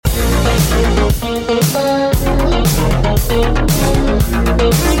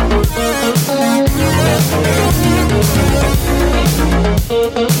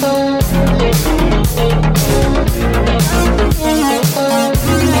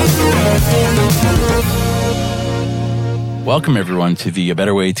Welcome, everyone, to the A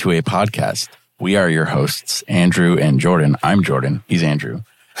Better Way to a podcast. We are your hosts, Andrew and Jordan. I'm Jordan. He's Andrew.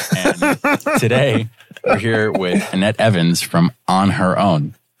 And today, we're here with Annette Evans from On Her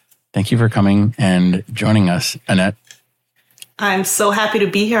Own. Thank you for coming and joining us, Annette. I'm so happy to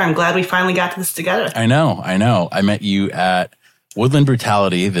be here. I'm glad we finally got this together. I know. I met you at Woodland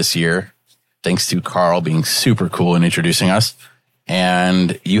Brutality this year, thanks to Carl being super cool and introducing us.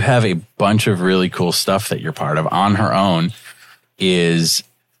 And you have a bunch of really cool stuff that you're part of. On Her Own is,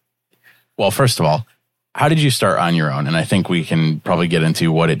 well, first of all, how did you start On Your Own? And I think we can probably get into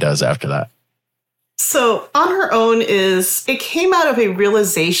what it does after that. So On Her Own it came out of a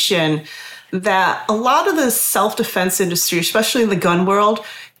realization that a lot of the self-defense industry, especially in the gun world,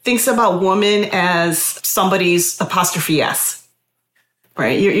 thinks about women as somebody's apostrophe S.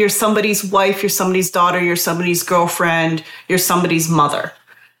 Right? You're somebody's wife, you're somebody's daughter, you're somebody's girlfriend, you're somebody's mother.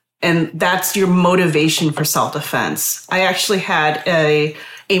 And that's your motivation for self-defense. I actually had a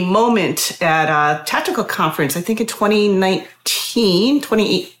moment at a tactical conference, I think in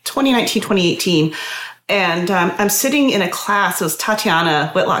 2018. And I'm sitting in a class, it was Tatiana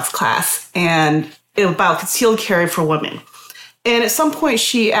Whitlock's class, and it was about concealed carry for women. And at some point,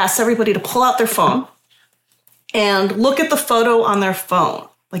 she asked everybody to pull out their phone and look at the photo on their phone.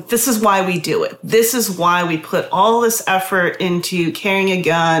 Like, this is why we do it. This is why we put all this effort into carrying a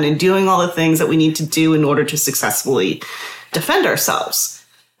gun and doing all the things that we need to do in order to successfully defend ourselves.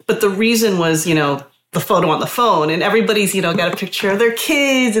 But the reason was, the photo on the phone, and everybody's, got a picture of their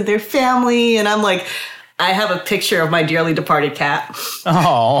kids and their family. And I'm like, I have a picture of my dearly departed cat.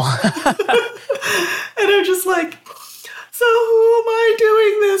 Oh. And I'm just like, so who am I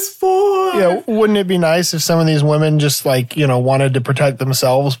doing this for? Yeah, wouldn't it be nice if some of these women just wanted to protect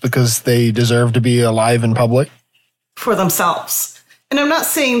themselves because they deserve to be alive in public? For themselves. And I'm not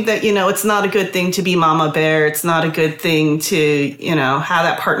saying that, it's not a good thing to be mama bear. It's not a good thing to, have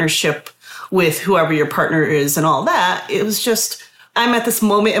that partnership with whoever your partner is and all that. It was just, I'm at this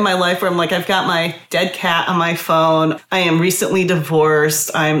moment in my life where I'm like, I've got my dead cat on my phone. I am recently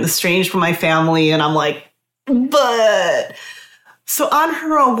divorced. I'm estranged from my family. And I'm like, but so On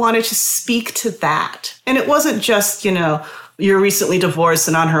Her Own wanted to speak to that. And it wasn't just, you're recently divorced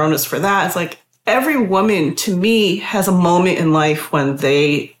and On Her Own is for that. It's like every woman to me has a moment in life when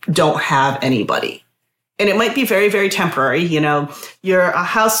they don't have anybody. And it might be very, very temporary. You're a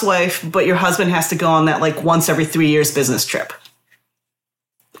housewife, but your husband has to go on that once every 3 years business trip.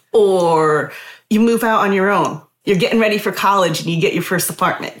 Or you move out on your own. You're getting ready for college and you get your first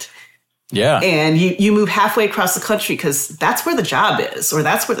apartment. Yeah. And you move halfway across the country because that's where the job is or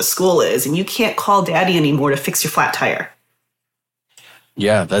that's where the school is. And you can't call daddy anymore to fix your flat tire.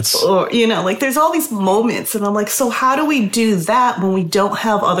 Yeah, that's... Or, there's all these moments. And I'm like, so how do we do that when we don't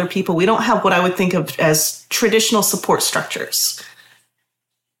have other people? We don't have what I would think of as traditional support structures.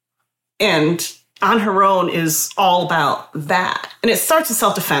 And On Her Own is all about that. And it starts with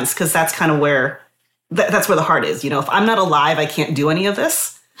self-defense because that's kind of where... That's where the heart is. If I'm not alive, I can't do any of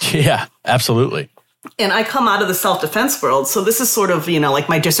this. Yeah, absolutely. And I come out of the self-defense world. So this is sort of,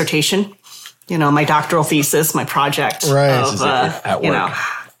 my dissertation, my doctoral thesis, my project. Right. Of,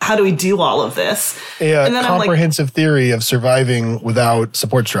 how do we do all of this? Yeah, and then comprehensive theory of surviving without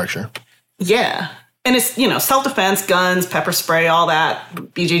support structure. Yeah. And it's, self-defense, guns, pepper spray, all that,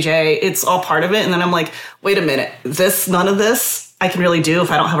 BJJ, it's all part of it. And then I'm like, wait a minute, none of this I can really do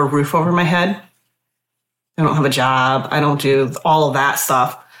if I don't have a roof over my head. I don't have a job. I don't do all of that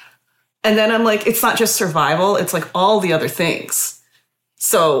stuff. And then I'm like, it's not just survival. It's like all the other things.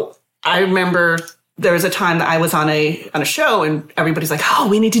 So I remember there was a time that I was on a show and everybody's like, oh,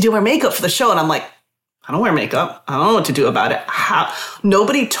 we need to do our makeup for the show. And I'm like, I don't wear makeup. I don't know what to do about it.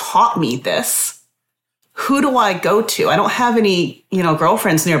 Nobody taught me this. Who do I go to? I don't have any,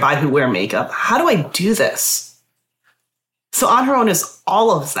 girlfriends nearby who wear makeup. How do I do this? So On Her Own is all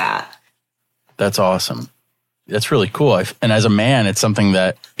of that. That's awesome. That's really cool. And as a man, it's something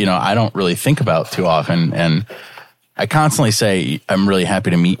that, I don't really think about too often. And I constantly say I'm really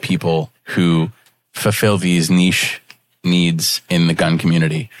happy to meet people who fulfill these niche needs in the gun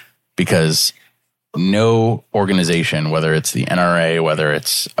community because no organization, whether it's the NRA, whether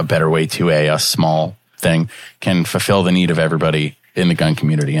it's A Better Way to a small thing, can fulfill the need of everybody in the gun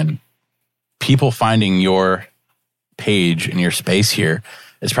community. And people finding your page and your space here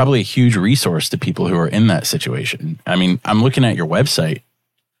is probably a huge resource to people who are in that situation. I mean, I'm looking at your website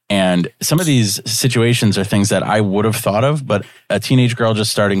and some of these situations are things that I would have thought of, but a teenage girl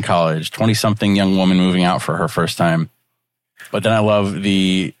just starting college, 20-something young woman moving out for her first time. But then I love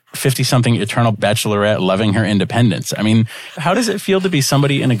the 50-something eternal bachelorette loving her independence. I mean, how does it feel to be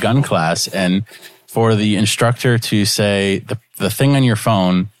somebody in a gun class and for the instructor to say the thing on your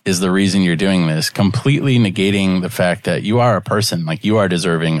phone is the reason you're doing this, completely negating the fact that you are a person, like you are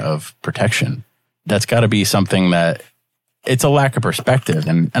deserving of protection. That's got to be something that it's a lack of perspective.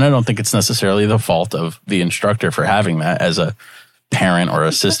 And I don't think it's necessarily the fault of the instructor for having that as a parent or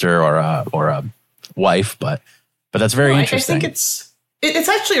a sister or a wife, but that's very interesting. I think it's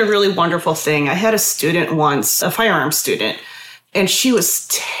actually a really wonderful thing. I had a student once, a firearms student, and she was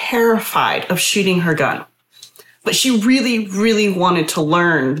terrified of shooting her gun. But she really, really wanted to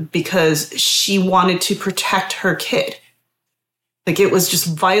learn because she wanted to protect her kid. Like, it was just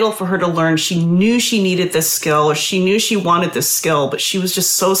vital for her to learn. She knew she needed this skill, or she knew she wanted this skill, but she was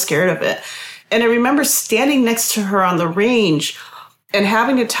just so scared of it. And I remember standing next to her on the range and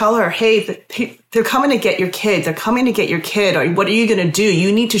having to tell her, hey, they're coming to get your kid. They're coming to get your kid. Or what are you going to do?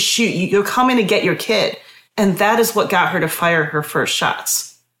 You need to shoot. You're coming to get your kid. And that is what got her to fire her first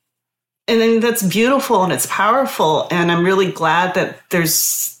shots. And then that's beautiful and it's powerful. And I'm really glad that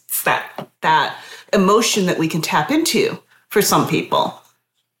there's that emotion that we can tap into for some people.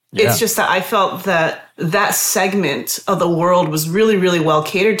 Yeah. It's just that I felt that segment of the world was really, really well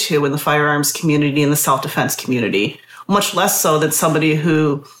catered to in the firearms community and the self-defense community, much less so than somebody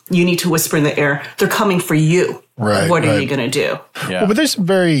who you need to whisper in the air, they're coming for you. Right. What are you going to do? Yeah. Well, but there's some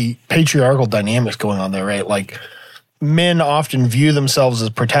very patriarchal dynamics going on there, right? Like, men often view themselves as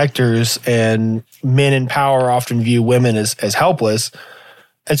protectors, and men in power often view women as helpless.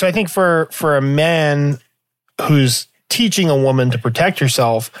 And so I think for a man who's teaching a woman to protect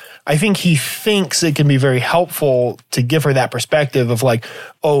herself, I think he thinks it can be very helpful to give her that perspective of like,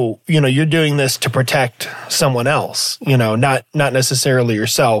 oh, you're doing this to protect someone else, not necessarily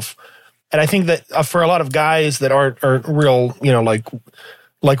yourself. And I think that for a lot of guys that aren't real,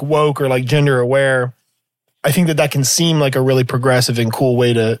 like woke or like gender aware, I think that can seem like a really progressive and cool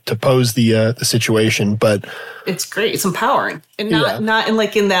way to pose the situation, but it's great. It's empowering, and not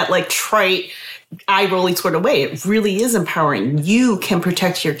in that trite, eye-rolling sort of way. It really is empowering. You can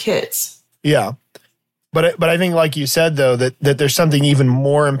protect your kids. Yeah, but I think, like you said, though, that there's something even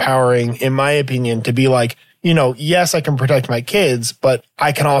more empowering, in my opinion, to be like, yes, I can protect my kids, but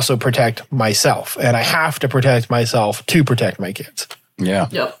I can also protect myself, and I have to protect myself to protect my kids. Yeah.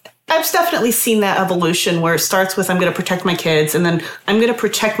 Yep. I've definitely seen that evolution where it starts with I'm going to protect my kids, and then I'm going to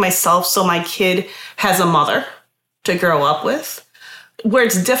protect myself so my kid has a mother to grow up with. Where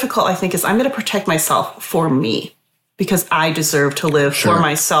it's difficult, I think, is I'm going to protect myself for me because I deserve to live for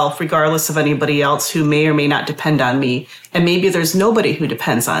myself, regardless of anybody else who may or may not depend on me. And maybe there's nobody who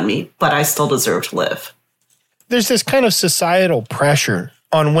depends on me, but I still deserve to live. There's this kind of societal pressure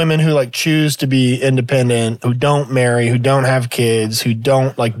on women who choose to be independent, who don't marry, who don't have kids, who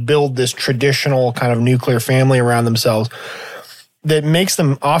don't build this traditional kind of nuclear family around themselves, that makes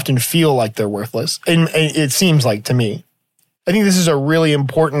them often feel like they're worthless. And it seems like to me. I think this is a really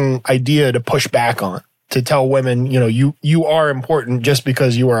important idea to push back on, to tell women, you are important just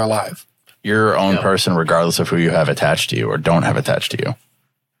because you are alive. You're your own person, regardless of who you have attached to you or don't have attached to you.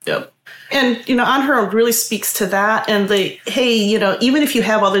 Yep. And, On Her Own really speaks to that. And hey, even if you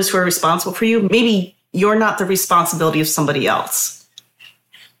have others who are responsible for you, maybe you're not the responsibility of somebody else.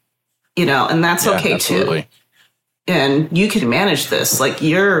 And that's okay absolutely. Too. And you can manage this.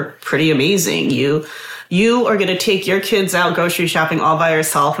 You're pretty amazing. You are going to take your kids out grocery shopping all by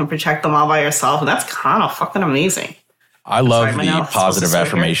yourself and protect them all by yourself. And that's kind of fucking amazing. I love the positive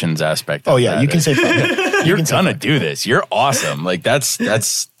affirmations aspect. Oh, yeah. You can say you're going to do this. You're awesome.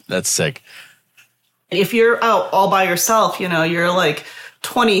 That's sick. If you're out all by yourself, you're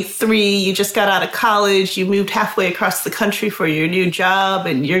 23, you just got out of college, you moved halfway across the country for your new job,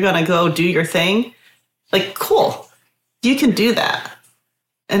 and you're going to go do your thing. Cool. You can do that.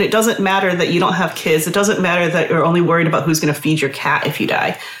 And it doesn't matter that you don't have kids. It doesn't matter that you're only worried about who's going to feed your cat if you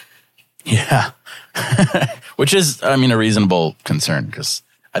die. Yeah. Which is, a reasonable concern, because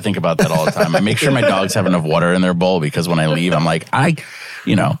I think about that all the time. I make sure my dogs have enough water in their bowl, because when I leave, I'm like, I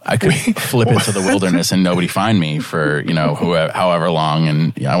could flip into the wilderness and nobody find me for, however long.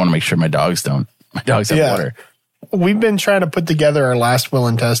 And I want to make sure my dogs have water. We've been trying to put together our last will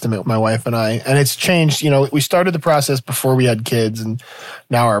and testament, my wife and I, and it's changed. We started the process before we had kids, and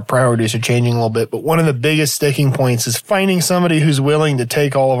now our priorities are changing a little bit. But one of the biggest sticking points is finding somebody who's willing to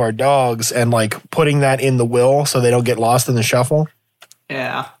take all of our dogs and putting that in the will so they don't get lost in the shuffle.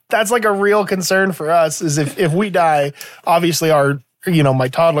 Yeah. That's a real concern for us, is if we die, obviously my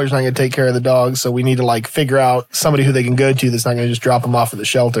toddler's not going to take care of the dogs. So we need to figure out somebody who they can go to that's not going to just drop them off at the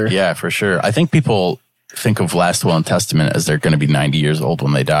shelter. Yeah, for sure. I think people think of last will and testament as they're going to be 90 years old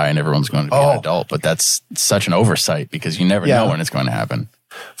when they die and everyone's going to be an adult. But that's such an oversight, because you never know when it's going to happen.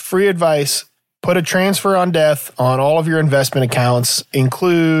 Free advice. put a transfer on death on all of your investment accounts,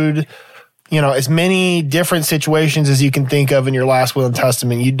 include, as many different situations as you can think of in your last will and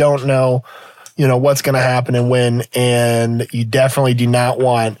testament. You don't know, what's going to happen and when, and you definitely do not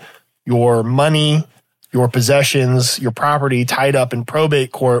want your money, your possessions, your property tied up in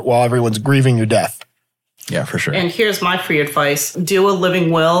probate court while everyone's grieving your death. Yeah, for sure. And here's my free advice. Do a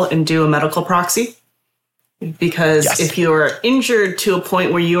living will and do a medical proxy. Because if you're injured to a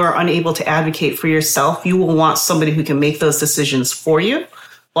point where you are unable to advocate for yourself, you will want somebody who can make those decisions for you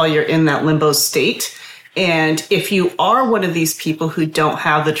while you're in that limbo state. And if you are one of these people who don't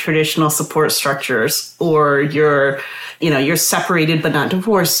have the traditional support structures, or you're separated but not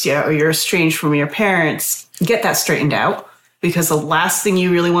divorced yet, or you're estranged from your parents, get that straightened out. Because the last thing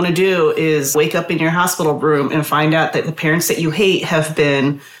you really want to do is wake up in your hospital room and find out that the parents that you hate have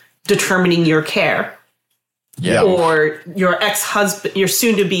been determining your care. Yeah. Or your ex-husband, your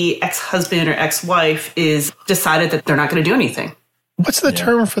soon-to-be ex-husband or ex-wife is decided that they're not going to do anything. What's the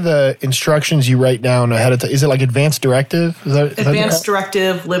term for the instructions you write down ahead of time? Is it like advanced directive? Advanced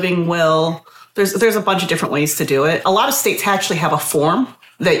directive, living will. There's a bunch of different ways to do it. A lot of states actually have a form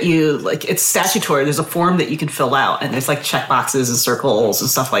that it's statutory. There's a form that you can fill out, and there's like check boxes and circles and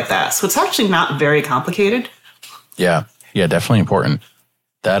stuff like that. So it's actually not very complicated. Yeah. Yeah, definitely important.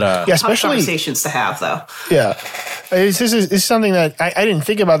 That especially conversations to have, though. Yeah, this is something that I didn't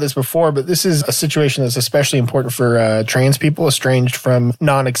think about this before, but this is a situation that's especially important for trans people estranged from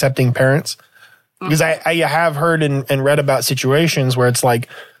non-accepting parents. Because I have heard and read about situations where it's like,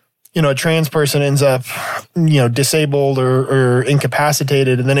 a trans person ends up, disabled or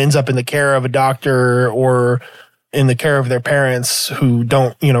incapacitated, and then ends up in the care of a doctor or in the care of their parents who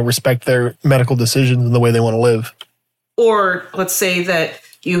don't, respect their medical decisions and the way they want to live. Or let's say that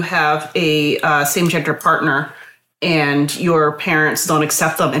you have a same-gender partner and your parents don't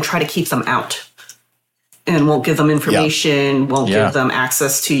accept them and try to keep them out and won't give them information, won't give them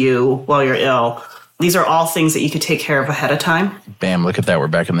access to you while you're ill. These are all things that you could take care of ahead of time. Bam, look at that. We're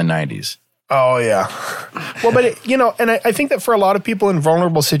back in the 90s. Oh, yeah. Well, but, and I think that for a lot of people in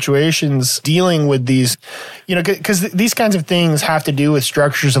vulnerable situations dealing with these, because these kinds of things have to do with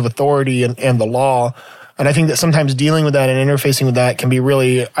structures of authority and the law. And I think that sometimes dealing with that and interfacing with that can be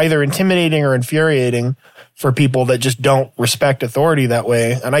really either intimidating or infuriating for people that just don't respect authority that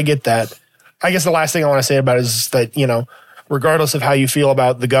way. And I get that. I guess the last thing I want to say about it is that, regardless of how you feel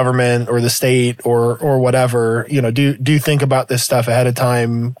about the government or the state or whatever, do think about this stuff ahead of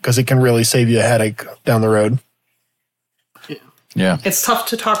time, because it can really save you a headache down the road. Yeah. It's tough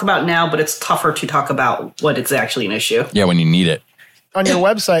to talk about now, but it's tougher to talk about what is actually an issue. Yeah, when you need it. On your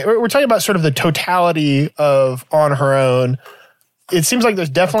website, we're talking about sort of the totality of On Her Own. It seems like there's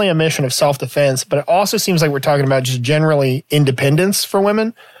definitely a mission of self-defense, but it also seems like we're talking about just generally independence for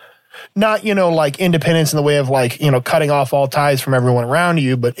women. Not, like independence in the way of like, cutting off all ties from everyone around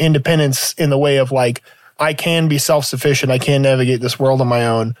you, but independence in the way of like, I can be self-sufficient. I can navigate this world on my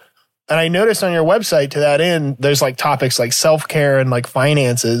own. And I noticed on your website to that end, there's like topics like self-care and like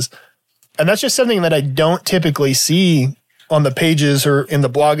finances. And that's just something that I don't typically see on the pages or in the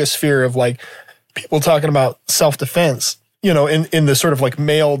blogosphere of like people talking about self-defense, in the sort of like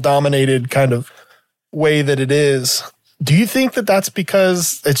male-dominated kind of way that it is. Do you think that that's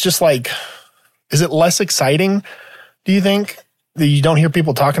because it's just like, is it less exciting, do you think, that you don't hear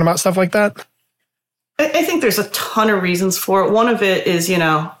people talking about stuff like that? I think there's a ton of reasons for it. One of it is,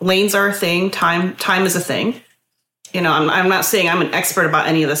 lanes are a thing. Time is a thing. I'm not saying I'm an expert about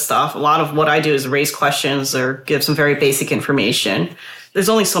any of this stuff. A lot of what I do is raise questions or give some very basic information. There's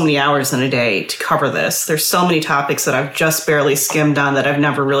only so many hours in a day to cover this. There's so many topics that I've just barely skimmed on that I've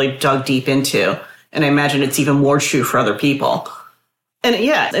never really dug deep into. And I imagine it's even more true for other people. And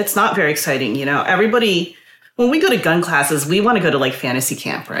yeah, it's not very exciting. Everybody, when we go to gun classes, we want to go to like fantasy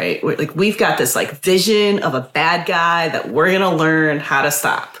camp, right? We've got this like vision of a bad guy that we're going to learn how to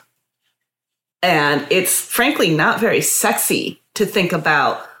stop. And it's frankly not very sexy to think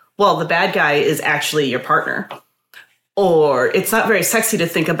about, well, the bad guy is actually your partner. Or it's not very sexy to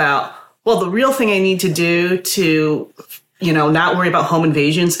think about, well, the real thing I need to do to, not worry about home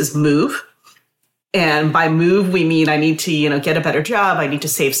invasions is move. And by move, we mean I need to, get a better job. I need to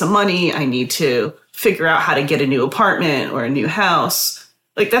save some money. I need to figure out how to get a new apartment or a new house.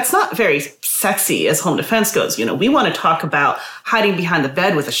 Like, that's not very sexy as home defense goes. We want to talk about hiding behind the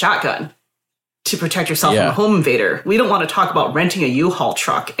bed with a shotgun to protect yourself from a home invader. We don't want to talk about renting a U-Haul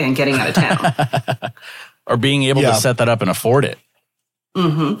truck and getting out of town. Or being able to set that up and afford it.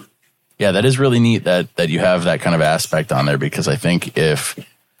 Mm-hmm. Yeah, that is really neat that you have that kind of aspect on there, because I think if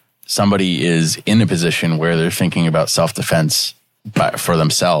somebody is in a position where they're thinking about self-defense for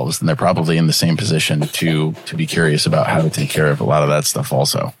themselves, then they're probably in the same position to be curious about how to take care of a lot of that stuff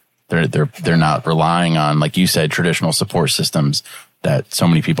also. They're not relying on, like you said, traditional support systems that so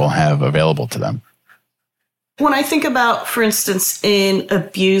many people have available to them. When I think about, for instance, an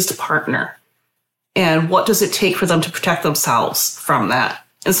abused partner, and what does it take for them to protect themselves from that?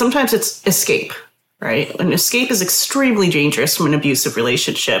 And sometimes it's escape, right? And escape is extremely dangerous from an abusive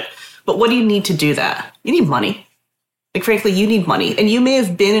relationship. But what do you need to do that? You need money. Like, frankly, you need money. And you may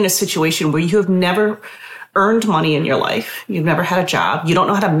have been in a situation where you have never earned money in your life. You've never had a job. You don't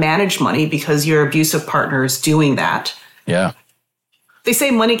know how to manage money because your abusive partner is doing that. Yeah. They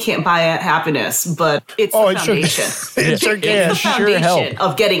say money can't buy happiness, but it's the foundation. It sure can. It's the foundation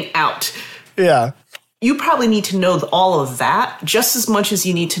of getting out. Yeah. You probably need to know all of that just as much as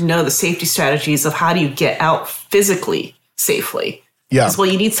you need to know the safety strategies of how do you get out physically safely. Yeah. As well,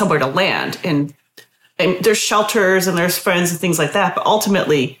 you need somewhere to land. And there's shelters and there's friends and things like that. But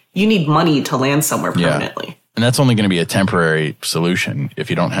ultimately, you need money to land somewhere permanently. Yeah. And that's only going to be a temporary solution. If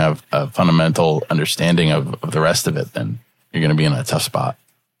you don't have a fundamental understanding of the rest of it, then you're going to be in a tough spot.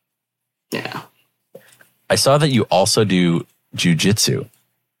 Yeah. I saw that you also do jujitsu.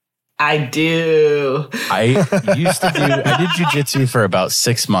 I do. I did jujitsu for about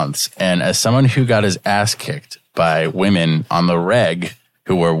 6 months. And as someone who got his ass kicked by women on the reg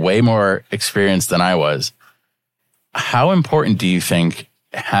who were way more experienced than I was, how important do you think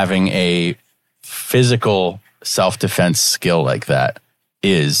having a physical self-defense skill like that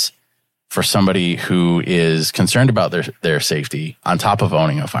is for somebody who is concerned about their safety on top of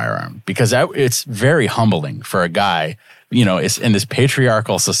owning a firearm? Because it's very humbling for a guy, it's in this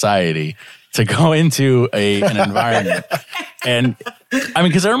patriarchal society to go into an environment. And I mean,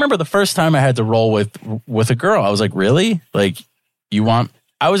 because I remember the first time I had to roll with a girl, I was like, really? Like,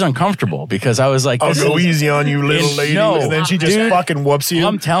 I was uncomfortable because I was like, I'll go easy on you, little lady. No, and then she just fucking whoops you.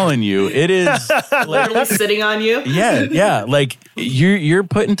 I'm telling you, it is literally sitting on you. Yeah. Like you're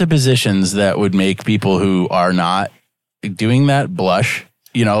put into positions that would make people who are not doing that blush.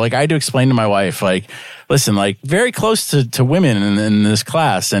 Like I had to explain to my wife, like, listen, like very close to women in this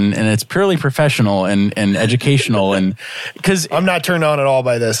class, and it's purely professional and educational, and because I'm not turned on at all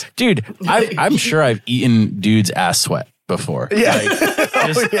by this, dude. I'm sure I've eaten dude's ass sweat before. Yeah.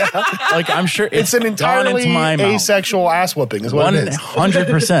 Like I'm sure it's an entirely asexual ass whooping is what it is.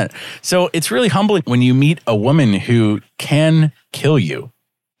 100%. So it's really humbling when you meet a woman who can kill you.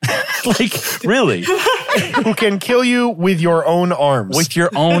 Like, really? Who can kill you with your own arms. With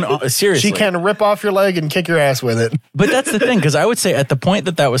your own, seriously. She can rip off your leg and kick your ass with it. But that's the thing, because I would say at the point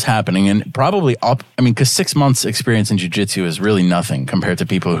that was happening, and probably because 6 months experience in jiu-jitsu is really nothing compared to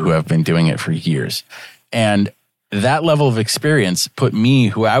people who have been doing it for years. And that level of experience put me,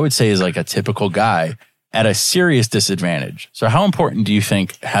 who I would say is like a typical guy, at a serious disadvantage. So how important do you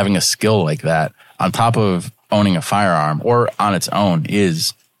think having a skill like that on top of owning a firearm or on its own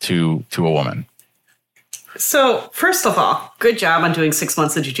is to a woman? So first of all, good job on doing 6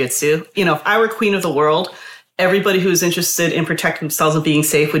 months of jiu-jitsu. If I were queen of the world, everybody who's interested in protecting themselves and being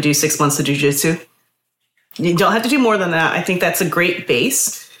safe would do 6 months of jiu-jitsu. You don't have to do more than that. I think that's a great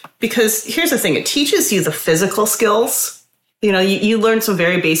base. Because here's the thing, it teaches you the physical skills. You learn some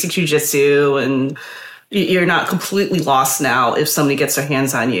very basic jiu-jitsu and you're not completely lost now if somebody gets their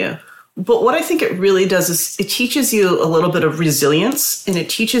hands on you. But what I think it really does is it teaches you a little bit of resilience, and it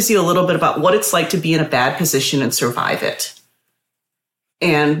teaches you a little bit about what it's like to be in a bad position and survive it.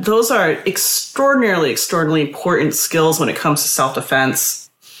 And those are extraordinarily, extraordinarily important skills when it comes to self-defense.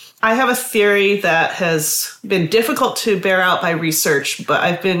 I have a theory that has been difficult to bear out by research, but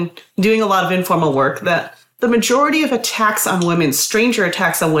I've been doing a lot of informal work that the majority of attacks on women, stranger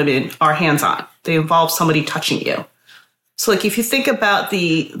attacks on women, are hands-on. They involve somebody touching you. So like if you think about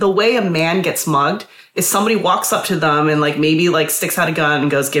the way a man gets mugged is somebody walks up to them and maybe sticks out a gun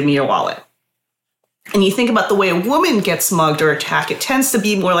and goes, "Give me your wallet." And you think about the way a woman gets mugged or attacked, it tends to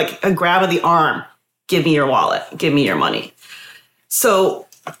be more like a grab of the arm. "Give me your wallet. Give me your money." So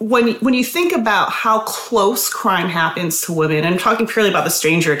when you think about how close crime happens to women, and I'm talking purely about the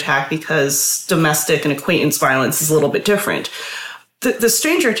stranger attack because domestic and acquaintance violence is a little bit different. The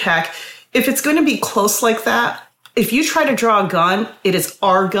stranger attack, if it's going to be close like that, if you try to draw a gun, it is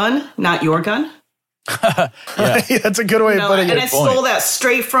our gun, not your gun. Yeah, that's a good way of putting it. And I stole that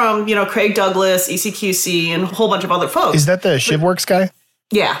straight from, Craig Douglas, ECQC, and a whole bunch of other folks. Is that the ShivWorks guy?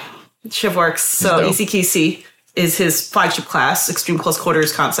 Yeah, ShivWorks. So ECQC is his flagship class, Extreme Close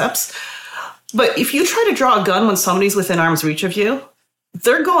Quarters Concepts. But if you try to draw a gun when somebody's within arm's reach of you,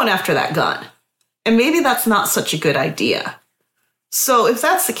 they're going after that gun. And maybe that's not such a good idea. So if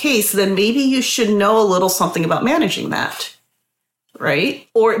that's the case, then maybe you should know a little something about managing that. right?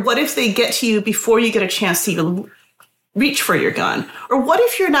 Or what if they get to you before you get a chance to even reach for your gun? Or what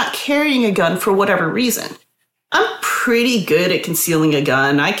if you're not carrying a gun for whatever reason? I'm pretty good at concealing a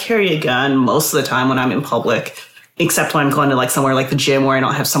gun. I carry a gun most of the time when I'm in public, except when I'm going to like somewhere like the gym where I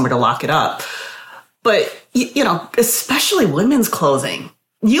don't have somewhere to lock it up. But, you know, especially women's clothing,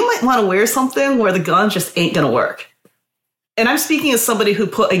 you might want to wear something where the gun just ain't going to work. And I'm speaking as somebody who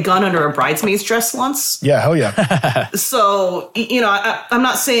put a gun under a bridesmaid's dress once. Yeah, hell yeah. So, you know, I'm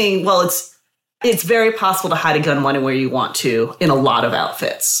not saying, well, it's very possible to hide a gun when and where you want to in a lot of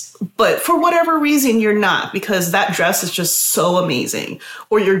outfits. But for whatever reason, you're not, because that dress is just so amazing.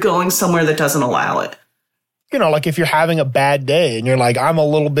 Or you're going somewhere that doesn't allow it. You know, like if you're having a bad day and you're like, I'm a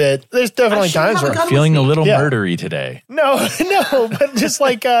little bit, there's definitely times where I'm feeling a little murdery today. No, but just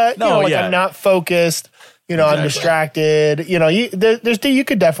like, I'm not focused, you know, I'm distracted. You know, you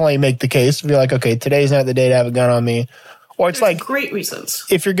could definitely make the case, be like, okay, today's not the day to have a gun on me. Or it's like great reasons.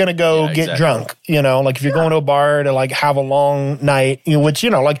 If you're going to go get drunk, you know, like if you're going to a bar to like have a long night, you know, which,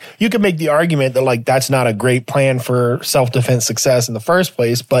 you know, like you could make the argument that like that's not a great plan for self-defense success in the first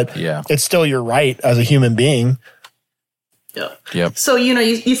place, but it's still your right as a human being. Yeah. Yep. So, you know,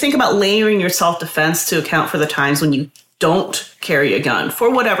 you think about layering your self-defense to account for the times when you don't carry a gun for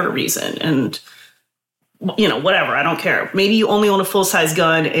whatever reason. And, you know, whatever, I don't care. Maybe you only own a full-size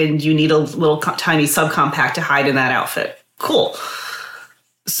gun and you need a little tiny subcompact to hide in that outfit. Cool.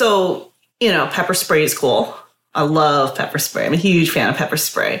 So, you know, pepper spray is cool. I love pepper spray. I'm a huge fan of pepper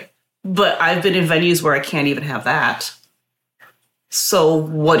spray. But I've been in venues where I can't even have that. So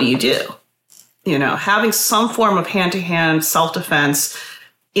what do? You know, having some form of hand-to-hand self-defense,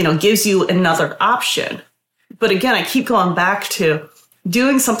 you know, gives you another option. But again, I keep going back to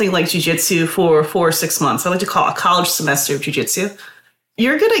doing something like jiu-jitsu for 4 or 6 months. I like to call it a college semester of jiu-jitsu.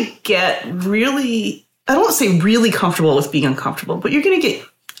 You're going to get really, I don't want to say really comfortable with being uncomfortable, but you're going to get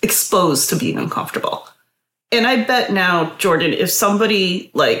exposed to being uncomfortable. And I bet now, Jordan, if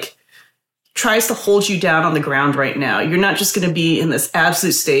somebody like tries to hold you down on the ground right now, you're not just going to be in this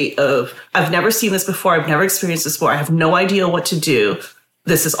absolute state of, I've never seen this before. I've never experienced this before. I have no idea what to do.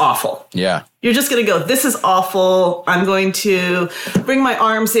 This is awful. Yeah. You're just going to go, this is awful. I'm going to bring my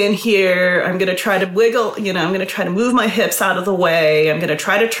arms in here. I'm going to try to wiggle, you know, I'm going to try to move my hips out of the way. I'm going to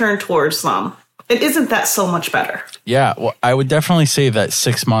try to turn towards them. And isn't that so much better? Yeah. Well, I would definitely say that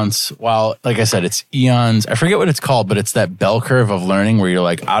 6 months, while, like I said, it's eons. I forget what it's called, but it's that bell curve of learning where you're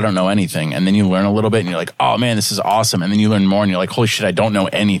like, I don't know anything. And then you learn a little bit and you're like, oh man, this is awesome. And then you learn more and you're like, holy shit, I don't know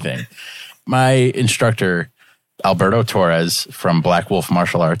anything. My instructor, Alberto Torres from Black Wolf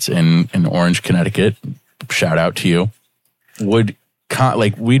Martial Arts in Orange, Connecticut, shout out to you, we'd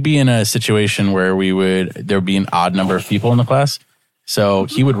be in a situation where there'd be an odd number of people in the class. So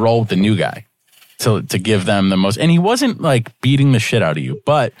he would roll with the new guy to give them the most, and he wasn't like beating the shit out of you,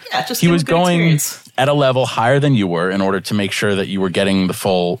 but he was going at a level higher than you were in order to make sure that you were getting the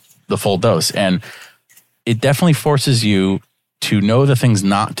full dose. And it definitely forces you to know the things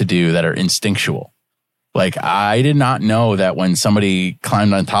not to do that are instinctual. Like, I did not know that when somebody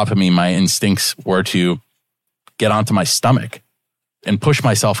climbed on top of me, my instincts were to get onto my stomach and push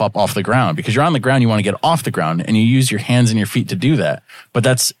myself up off the ground, because you're on the ground, you want to get off the ground and you use your hands and your feet to do that. But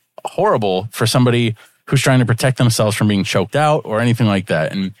that's horrible for somebody who's trying to protect themselves from being choked out or anything like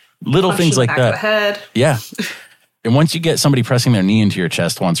that. And little things like that. Head. Yeah. And once you get somebody pressing their knee into your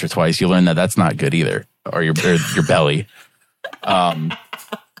chest once or twice, you learn that that's not good either, or your belly.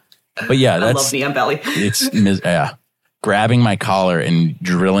 But yeah, I love knee on belly. Grabbing my collar and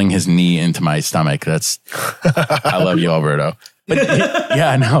drilling his knee into my stomach. I love you, Alberto. But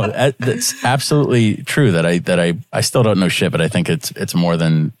that's absolutely true. That I still don't know shit, but I think it's more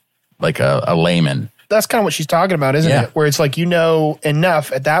than like a layman. That's kind of what she's talking about, isn't it? Where it's like, you know,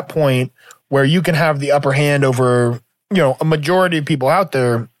 enough at that point where you can have the upper hand over, you know, a majority of people out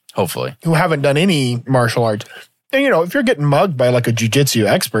there, hopefully, who haven't done any martial arts. And, you know, if you're getting mugged by like a jiu-jitsu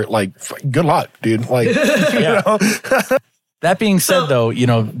expert, like, good luck, dude. Like, you know. That being said, though, you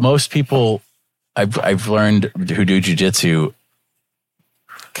know, most people I've learned who do jiu-jitsu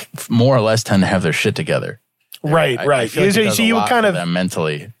more or less tend to have their shit together. Right. I feel like so you would kind of them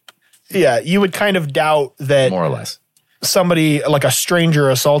mentally. Yeah, you would kind of doubt that more or less somebody like a stranger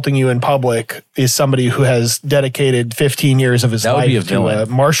assaulting you in public is somebody who has dedicated 15 years of his life to a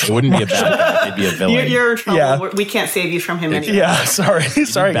martial. It wouldn't be a bad guy. It'd be a villain. You're in trouble. Yeah. We can't save you from him anymore. Yeah, sorry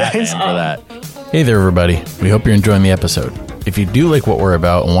guys. For that. Hey there, everybody. We hope you're enjoying the episode. If you do like what we're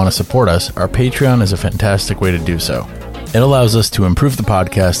about and want to support us, our Patreon is a fantastic way to do so. It allows us to improve the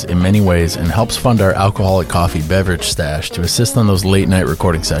podcast in many ways and helps fund our alcoholic coffee beverage stash to assist on those late night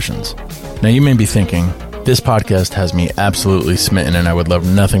recording sessions. Now you may be thinking, This podcast has me absolutely smitten, and I would love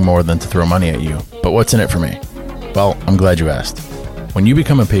nothing more than to throw money at you. But what's in it for me? Well, I'm glad you asked. When you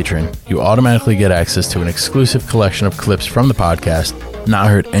become a patron, you automatically get access to an exclusive collection of clips from the podcast not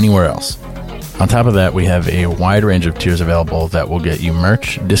heard anywhere else. On top of that, we have a wide range of tiers available that will get you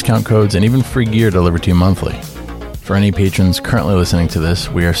merch, discount codes, and even free gear delivered to you monthly. For any patrons currently listening to this,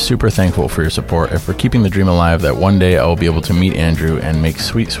 we are super thankful for your support and for keeping the dream alive that one day I will be able to meet Andrew and make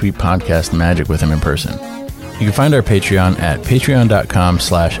sweet, sweet podcast magic with him in person. You can find our Patreon at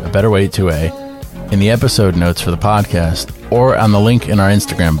patreon.com/abetterway2a in the episode notes for the podcast or on the link in our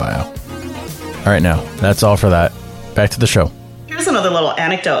Instagram bio. All right, now, that's all for that. Back to the show. Here's another little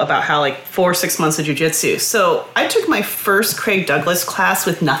anecdote about how 4 or 6 months of jiu-jitsu. So I took my first Craig Douglas class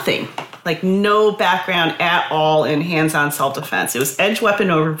with nothing. No background at all in hands-on self-defense. It was edge weapon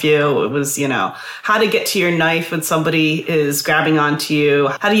overview. It was, how to get to your knife when somebody is grabbing onto you,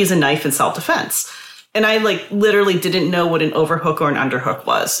 how to use a knife in self-defense. And I literally didn't know what an overhook or an underhook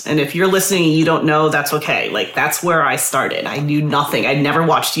was. And if you're listening and you don't know, that's okay. That's where I started. I knew nothing. I'd never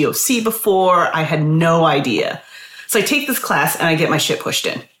watched UFC before. I had no idea. So I take this class and I get my shit pushed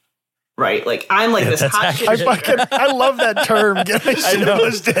in. Right? I'm this hot shit. I love that term. Get my shit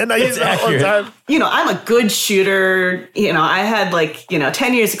pushed in. I use that all the time. I'm a good shooter. I had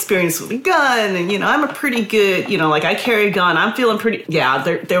 10 years experience with a gun, and I'm a pretty good, I carry a gun. I'm feeling pretty,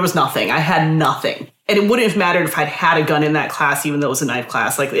 there was nothing. I had nothing. And it wouldn't have mattered if I'd had a gun in that class, even though it was a knife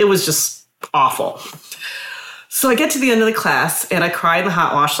class. It was just awful. So I get to the end of the class and I cry in the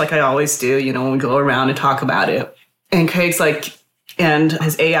hot wash like I always do, when we go around and talk about it. And Craig's and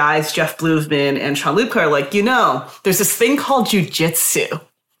his AIs, Jeff Bluevman and Sean Lupka, are there's this thing called jiu-jitsu,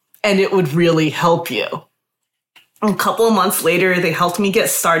 and it would really help you. A couple of months later, they helped me get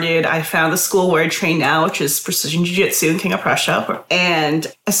started. I found the school where I train now, which is Precision Jiu-Jitsu in King of Prussia. And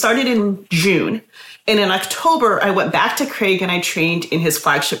I started in June. And in October, I went back to Craig and I trained in his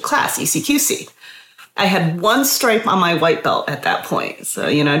flagship class, ECQC. I had one stripe on my white belt at that point. So,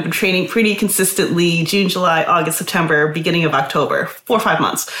 I'd been training pretty consistently June, July, August, September, beginning of October, 4 or 5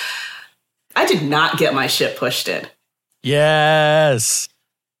 months. I did not get my shit pushed in. Yes.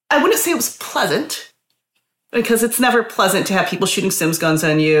 I wouldn't say it was pleasant, because it's never pleasant to have people shooting Sims guns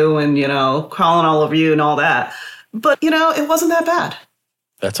on you and, crawling all over you and all that. But, it wasn't that bad.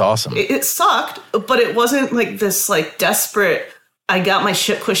 That's awesome. It sucked, but it wasn't this desperate, I got my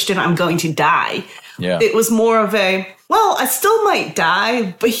shit pushed in, I'm going to die. Yeah. It was more of a, I still might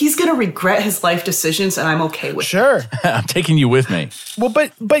die, but he's going to regret his life decisions, and I'm okay with it. Sure. I'm taking you with me. Well,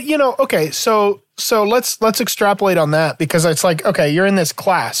 but okay, so let's extrapolate on that, because it's okay, you're in this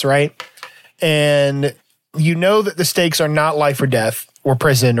class, right? And that the stakes are not life or death or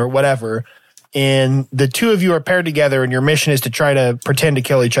prison or whatever, and the two of you are paired together and your mission is to try to pretend to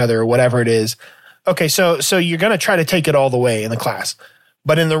kill each other or whatever it is. Okay, so you're going to try to take it all the way in the class.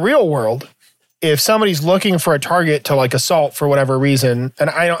 But in the real world, if somebody's looking for a target to assault for whatever reason,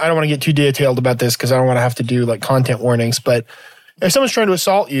 and I don't want to get too detailed about this because I don't want to have to do content warnings, but if someone's trying to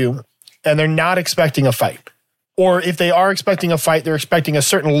assault you and they're not expecting a fight, or if they are expecting a fight, they're expecting a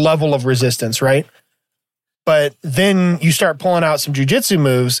certain level of resistance, right? But then you start pulling out some jiu-jitsu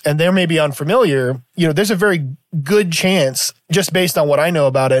moves and they're maybe unfamiliar, there's a very good chance, just based on what I know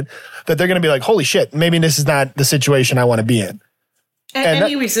about it, that they're going to be holy shit, maybe this is not the situation I want to be in. And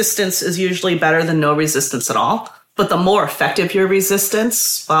any resistance is usually better than no resistance at all. But the more effective your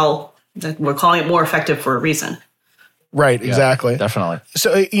resistance, we're calling it more effective for a reason. Right, exactly. Yeah, definitely.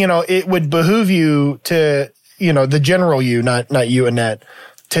 So, it would behoove you to, the general you, not you, Annette,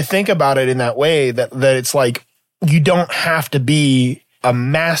 to think about it in that way, that it's you don't have to be a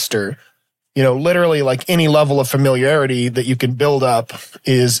master. Literally any level of familiarity that you can build up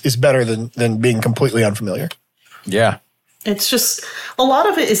is better than being completely unfamiliar. Yeah. It's just, a lot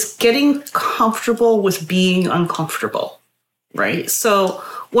of it is getting comfortable with being uncomfortable, right? So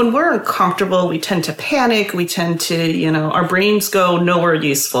when we're uncomfortable, we tend to panic. We tend to, our brains go nowhere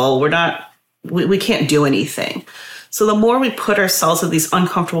useful. We can't do anything. So the more we put ourselves in these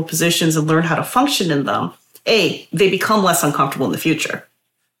uncomfortable positions and learn how to function in them, they become less uncomfortable in the future.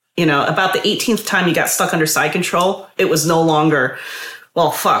 About the 18th time you got stuck under side control, it was no longer,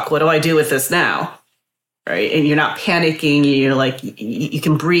 well, fuck, what do I do with this now? Right? And you're not panicking. You're you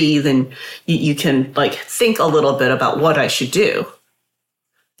can breathe and you can think a little bit about what I should do.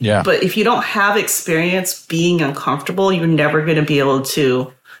 Yeah. But if you don't have experience being uncomfortable, you're never going to be able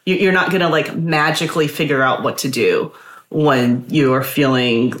to, you're not going to magically figure out what to do when you're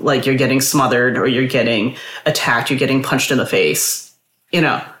feeling like you're getting smothered or you're getting attacked, you're getting punched in the face.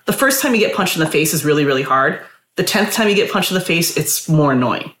 The first time you get punched in the face is really, really hard. The 10th time you get punched in the face, it's more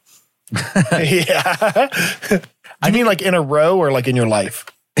annoying. Yeah. I mean like in a row or like in your life?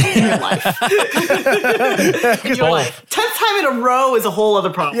 In your life. In your life. 10th time in a row is a whole other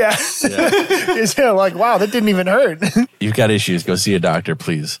problem. Yeah. It's like, wow, that didn't even hurt. You've got issues. Go see a doctor,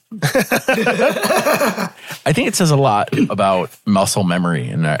 please. I think it says a lot about muscle memory.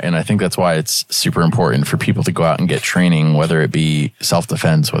 And I think that's why it's super important for people to go out and get training, whether it be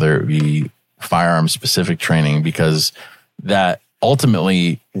self-defense, whether it be firearm-specific training, because that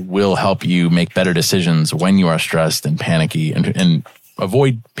ultimately will help you make better decisions when you are stressed and panicky and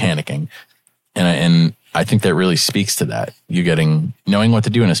avoid panicking. And I think that really speaks to that. Knowing what to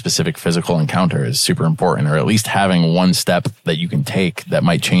do in a specific physical encounter is super important, or at least having one step that you can take that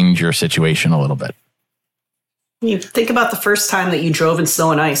might change your situation a little bit. You think about the first time that you drove in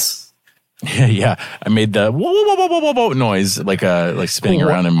snow and ice. Yeah. I made the whoa, whoa, whoa, whoa, whoa, whoa noise, like spinning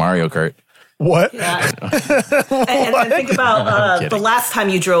around in Mario Kart. What? Yeah. and think about the last time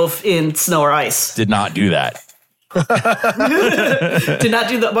you drove in snow or ice. Did not do that. Did not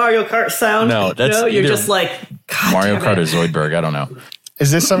do the Mario Kart sound. No, you're just like God Mario Kart or Zoidberg. I don't know. Is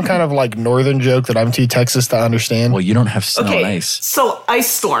this some kind of like northern joke that I'm too Texas to understand? Well, you don't have snow and ice. So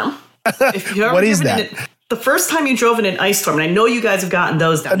ice storm. What is that? The first time you drove in an ice storm, and I know you guys have gotten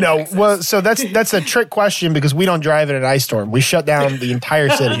those down. No, well, so that's a trick question because we don't drive in an ice storm. We shut down the entire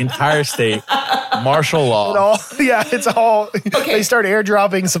city, the entire state, martial law. It's all. Okay. They start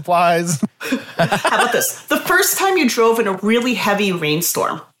airdropping supplies. How about this? The first time you drove in a really heavy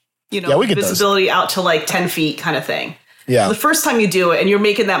rainstorm, we get visibility those out to like 10 feet kind of thing. Yeah. The first time you do it, and you're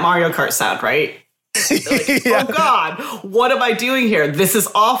making that Mario Kart sound, right? Like, oh God, what am I doing here? This is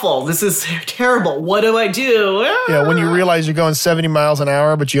awful. This is terrible. What do I do? Yeah, when you realize you're going 70 miles an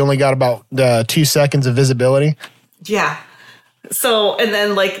hour, but you only got about 2 seconds of visibility. Yeah. So, and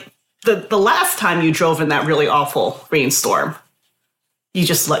then like the last time you drove in that really awful rainstorm, you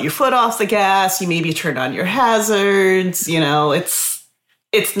just let your foot off the gas. You maybe turn on your hazards.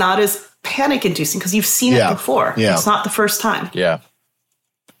 It's not as panic inducing because you've seen it before. Yeah. It's not the first time. Yeah.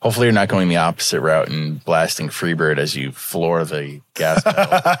 Hopefully you're not going the opposite route and blasting Freebird as you floor the gas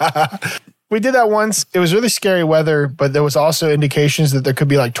pedal. We did that once. It was really scary weather, but there was also indications that there could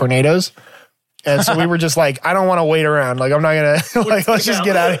be like tornadoes. And so we were just like, I don't want to wait around. Like, I'm not going to, let's just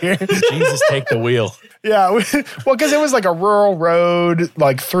get out of here. Jesus, take the wheel. Yeah. Well, because it was like a rural road,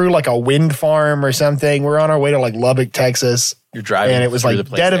 like through like a wind farm or something. We're on our way to like Lubbock, Texas. You're driving and it was like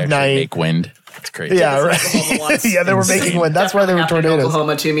dead of night. Make wind. It's crazy. Yeah, right. Yeah, they were making wind. That's why they were tornadoes.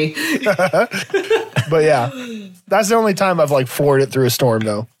 Oklahoma to me. But yeah, that's the only time I've like floored it through a storm,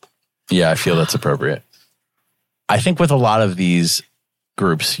 though. Yeah, I feel that's appropriate. I think with a lot of these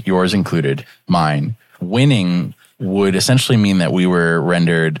groups, yours included, mine, winning would essentially mean that we were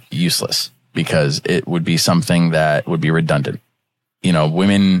rendered useless because it would be something that would be redundant.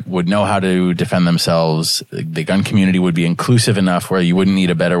 Women would know how to defend themselves. The gun community would be inclusive enough where you wouldn't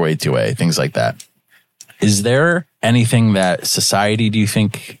need a better way to weigh, things like that. Is there anything that society, do you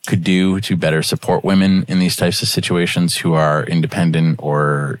think, could do to better support women in these types of situations who are independent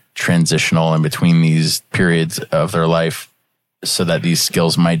or transitional in between these periods of their life so that these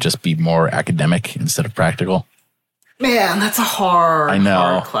skills might just be more academic instead of practical? Man, that's a hard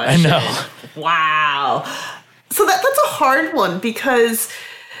question. I know. Wow. So that's a hard one because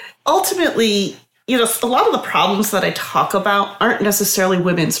ultimately, a lot of the problems that I talk about aren't necessarily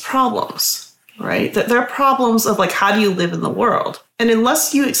women's problems, right? That they're problems of like, how do you live in the world? And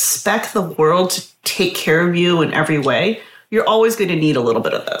unless you expect the world to take care of you in every way, you're always going to need a little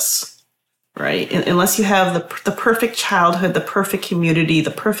bit of this, right? Unless you have the perfect childhood, the perfect community,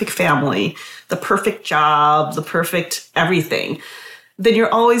 the perfect family, the perfect job, the perfect everything, then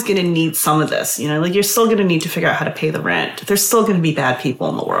you're always going to need some of this. You're still going to need to figure out how to pay the rent. There's still going to be bad people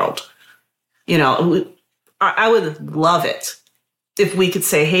in the world. I would love it if we could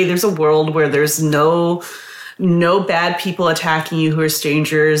say, hey, there's a world where there's no bad people attacking you who are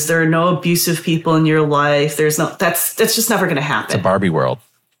strangers. There are no abusive people in your life. That's just never going to happen. It's a Barbie world.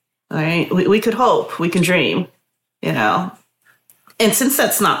 All right. We could hope, we can dream, And since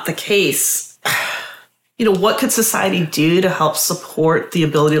that's not the case, what could society do to help support the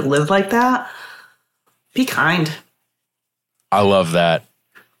ability to live like that? Be kind. I love that.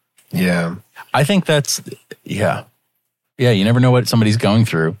 Yeah. I think that's, yeah. Yeah, you never know what somebody's going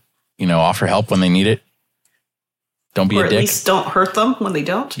through. Offer help when they need it. Don't be a dick. Or at least don't hurt them when they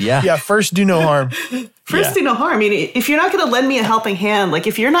don't. Yeah. Yeah, first do no harm. Do no harm. I mean, if you're not going to lend me a helping hand, like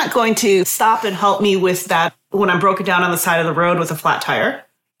if you're not going to stop and help me with that when I'm broken down on the side of the road with a flat tire,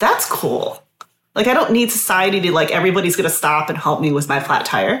 that's cool. Like, I don't need society to, like, everybody's going to stop and help me with my flat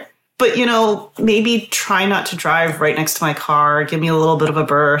tire. But, maybe try not to drive right next to my car. Give me a little bit of a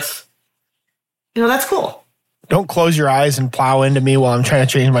berth. That's cool. Don't close your eyes and plow into me while I'm trying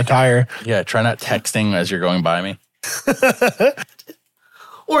to change my tire. Yeah, try not texting as you're going by me.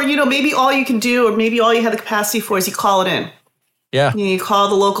 Or, maybe all you can do, or maybe all you have the capacity for is you call it in. Yeah. You call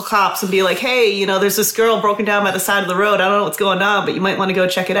the local cops and be like, hey, there's this girl broken down by the side of the road. I don't know what's going on, but you might want to go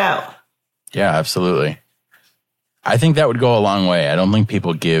check it out. Yeah, absolutely. I think that would go a long way. I don't think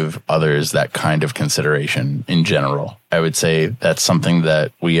people give others that kind of consideration in general. I would say that's something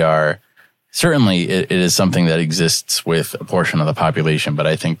that we are, certainly it is something that exists with a portion of the population, but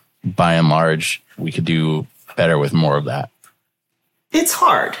I think by and large, we could do better with more of that. It's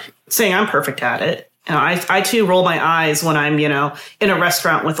hard saying I'm perfect at it. I too roll my eyes when I'm, in a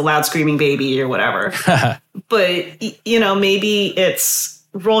restaurant with a loud screaming baby or whatever. But, maybe it's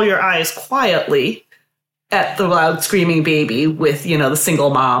roll your eyes quietly at the loud screaming baby with, the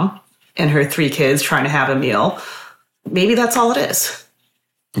single mom and her 3 kids trying to have a meal. Maybe that's all it is.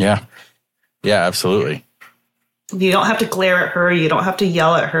 Yeah. Yeah, absolutely. You don't have to glare at her. You don't have to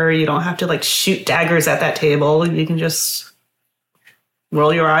yell at her. You don't have to shoot daggers at that table. You can just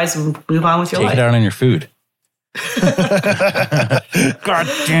roll your eyes and move on with your life. Take it out on your food.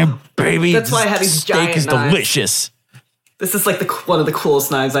 Goddamn, baby. That's why I have these giant steak is knives. Delicious. This is one of the coolest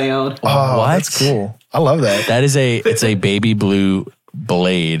knives I own. Oh, what? That's cool. I love that. That is it's a baby blue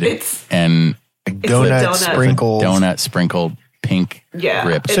blade and a donut sprinkled pink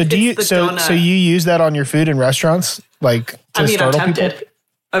grip. So so you use that on your food in restaurants, to startle I'm tempted. people?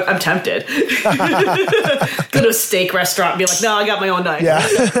 I'm tempted. Go to a steak restaurant and be like, no, I got my own knife. Yeah.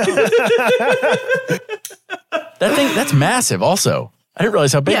 That's massive also. I didn't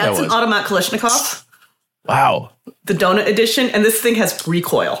realize how big that was. Yeah, it's an automatic Kalashnikov. Wow. The donut edition, and this thing has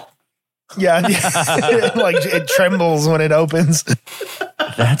recoil. Yeah. It trembles when it opens.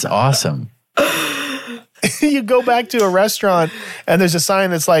 That's awesome. You go back to a restaurant and there's a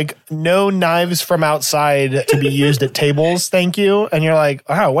sign that's like, no knives from outside to be used at tables, thank you. And you're like,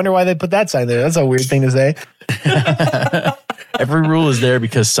 oh, I wonder why they put that sign there. That's a weird thing to say. Every rule is there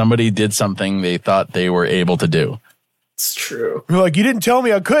because somebody did something they thought they were able to do. It's true. You're like, you didn't tell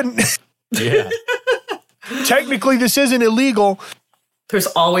me I couldn't. Yeah. Technically, this isn't illegal. There's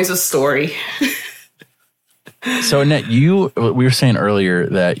always a story. So, Annette, we were saying earlier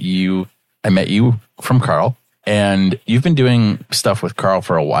that I met you from Carl, and you've been doing stuff with Carl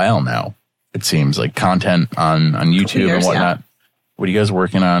for a while now. It seems like content on YouTube and whatnot. Yeah. What are you guys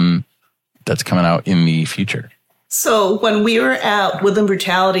working on that's coming out in the future? So when we were at Woodland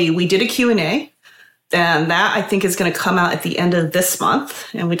Brutality, we did a Q&A, and that I think is going to come out at the end of this month.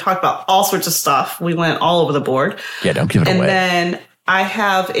 And we talked about all sorts of stuff. We went all over the board. Yeah, don't give it away. And then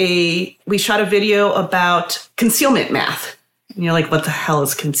we shot a video about concealment math. And you're like, what the hell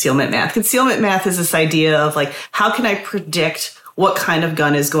is concealment math? Concealment math is this idea of how can I predict what kind of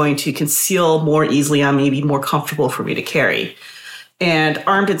gun is going to conceal more easily on me, be more comfortable for me to carry. And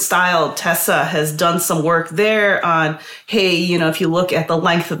Armed and Styled, Tessa has done some work there on, hey, if you look at the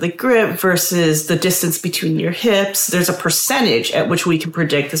length of the grip versus the distance between your hips, there's a percentage at which we can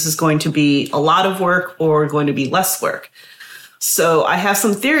predict this is going to be a lot of work or going to be less work. So I have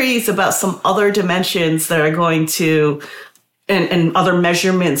some theories about some other dimensions that are going to and other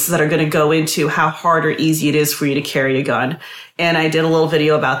measurements that are going to go into how hard or easy it is for you to carry a gun. And I did a little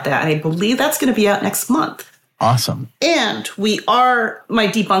video about that. And I believe that's going to be out next month. Awesome. And my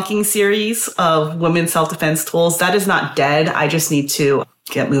debunking series of women's self-defense tools, that is not dead. I just need to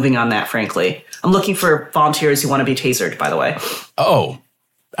get moving on that, frankly. I'm looking for volunteers who want to be tasered, by the way. Oh,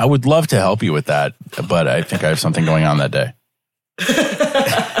 I would love to help you with that, but I think I have something going on that day.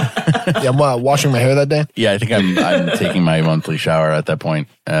 Yeah, I'm washing my hair that day. Yeah, I think I'm taking my monthly shower at that point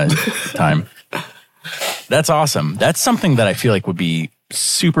time. That's awesome. That's something that I feel like would be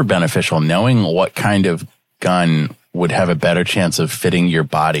super beneficial, knowing what kind of gun would have a better chance of fitting your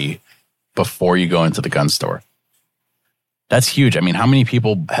body before you go into the gun store. That's huge. I mean, how many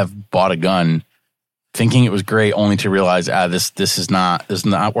people have bought a gun thinking it was great only to realize, this does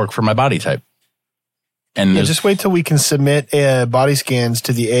not work for my body type. And just wait till we can submit body scans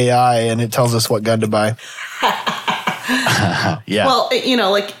to the AI and it tells us what gun to buy. Yeah. Well, in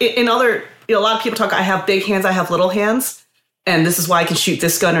other, a lot of people talk, I have big hands, I have little hands, and this is why I can shoot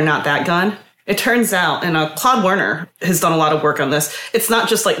this gun or not that gun. It turns out, and Claude Werner has done a lot of work on this, it's not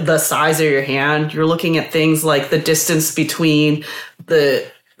just the size of your hand. You're looking at things like the distance between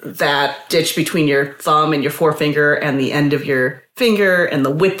that ditch between your thumb and your forefinger and the end of your finger and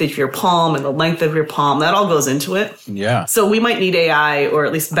the width of your palm and the length of your palm. That all goes into it. Yeah. So we might need AI or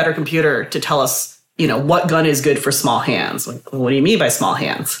at least a better computer to tell us, what gun is good for small hands. What do you mean by small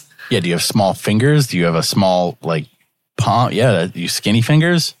hands? Yeah. Do you have small fingers? Do you have a small palm? Yeah. You skinny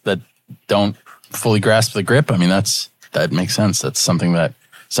fingers that don't fully grasp the grip. I mean, that makes sense. That's something that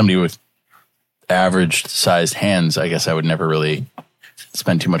somebody with average sized hands, I guess I would never really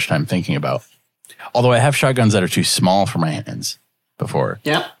spend too much time thinking about. Although I have shotguns that are too small for my hands before.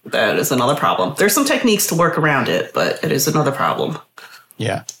 Yeah, that is another problem. There's some techniques to work around it, but it is another problem.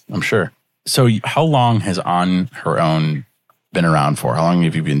 Yeah, I'm sure. So how long has On Her Own been around for? How long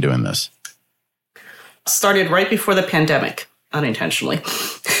have you been doing this? Started right before the pandemic, unintentionally.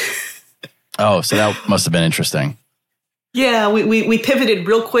 Oh, so that must have been interesting. Yeah, we pivoted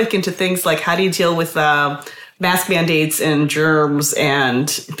real quick into things like how do you deal with mask mandates and germs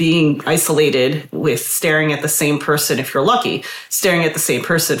and being isolated with staring at the same person, if you're lucky, staring at the same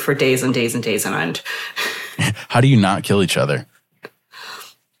person for days and days and days on end. How do you not kill each other?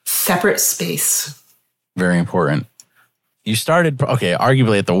 Separate space. Very important. You started,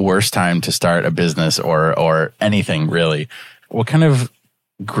 arguably at the worst time to start a business or anything really. What kind of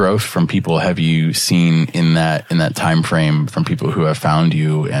growth from people have you seen in that time frame from people who have found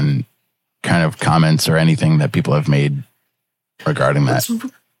you, and kind of comments or anything that people have made regarding that?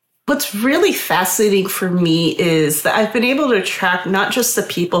 What's really fascinating for me is that I've been able to attract not just the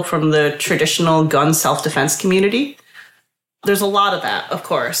people from the traditional gun self-defense community. There's a lot of that, of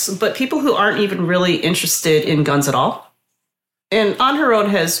course, but people who aren't even really interested in guns at all. And On Her Own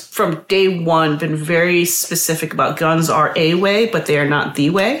has, from day one, been very specific about guns are a way, but they are not the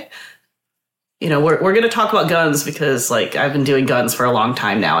way. You know, we're going to talk about guns because, like, I've been doing guns for a long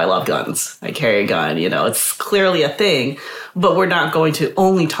time now. I love guns. I carry a gun. You know, it's clearly a thing, but we're not going to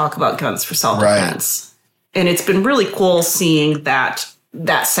only talk about guns for self-defense. Right. And it's been really cool seeing that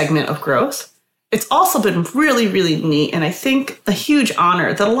segment of growth. It's also been really, really neat, and I think a huge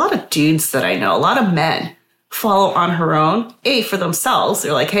honor that a lot of dudes that I know, a lot of men, follow On Her Own, for themselves.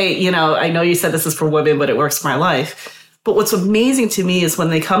 They're like, hey, you know, I know you said this is for women, but it works for my life. But what's amazing to me is when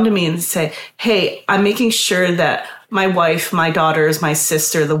they come to me and say, hey, I'm making sure that my wife, my daughters, my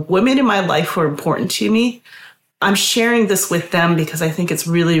sister, the women in my life who are important to me, I'm sharing this with them because I think it's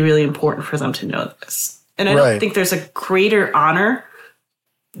really, really important for them to know this. And I don't think there's a greater honor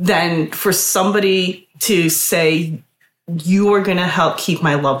than for somebody to say, you are going to help keep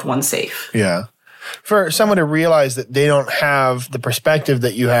my loved one safe. Yeah. For someone to realize that they don't have the perspective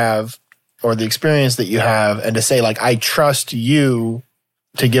that you have or the experience that you have, and to say, like, I trust you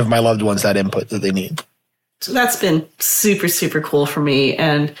to give my loved ones that input that they need. So that's been super, super cool for me.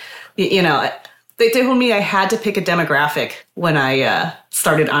 And, you know, they told me I had to pick a demographic when I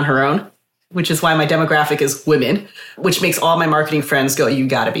started On Her Own, which is why my demographic is women, which makes all my marketing friends go, you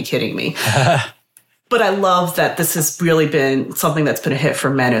got to be kidding me. But I love that this has really been something that's been a hit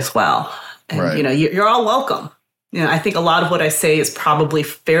for men as well. And, you know, you're all welcome. You know, I think a lot of what I say is probably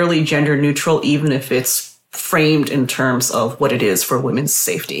fairly gender neutral, even if it's framed in terms of what it is for women's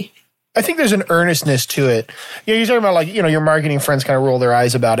safety. I think there's an earnestness to it. You know, you're talking about, like, you know, your marketing friends kind of roll their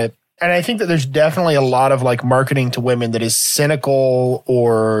eyes about it. And I think that there's definitely a lot of, like, marketing to women that is cynical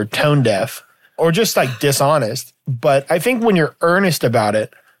or tone deaf or just, like, dishonest. But I think when you're earnest about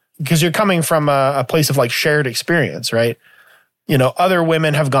it, because you're coming from a place of, like, shared experience, right? You know, other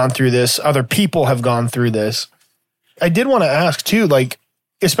women have gone through this. Other people have gone through this. I did want to ask, too, like,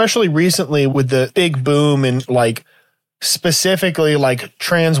 especially recently with the big boom in, like, specifically, like,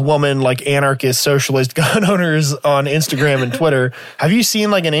 trans woman, like, anarchist, socialist gun owners on Instagram and Twitter, have you seen,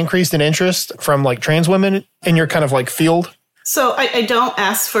 like, an increase in interest from, like, trans women in your kind of, like, field? So I don't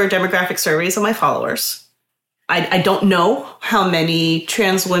ask for demographic surveys of my followers. I don't know how many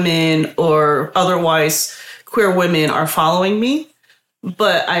trans women or otherwise queer women are following me,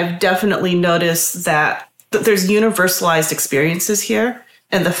 but I've definitely noticed that there's universalized experiences here.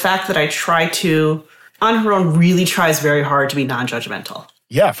 And the fact that I try to, On Her Own really tries very hard to be non-judgmental.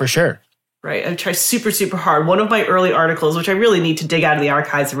 Yeah, for sure. Right. I try super, super hard. One of my early articles, which I really need to dig out of the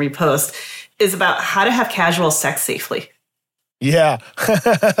archives and repost, is about how to have casual sex safely. Yeah.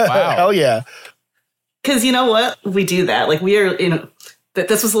 Wow. Hell yeah. Because you know what? We do that. Like, we are in,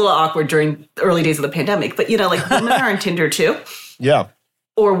 this was a little awkward during the early days of the pandemic, but, you know, like, women are on Tinder too. Yeah.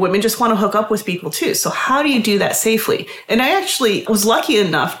 Or women just want to hook up with people too. So how do you do that safely? And I actually was lucky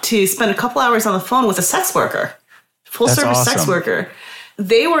enough to spend a couple hours on the phone with a sex worker, full-service sex worker.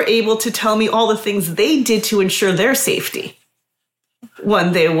 They were able to tell me all the things they did to ensure their safety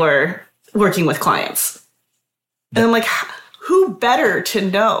when they were working with clients. And I'm like, who better to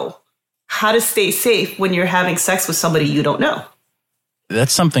know how to stay safe when you're having sex with somebody you don't know?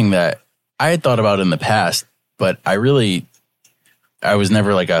 That's something that I had thought about in the past, but I was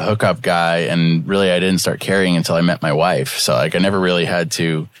never like a hookup guy, and really I didn't start caring until I met my wife. So, like, I never really had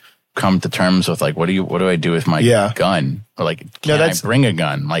to come to terms with like, what do I do with my gun? Or like, can I bring a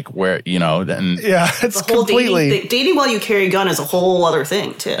gun? Like where, and it's completely dating while you carry a gun is a whole other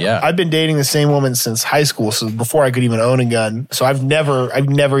thing too. Yeah. I've been dating the same woman since high school. So before I could even own a gun. So I've never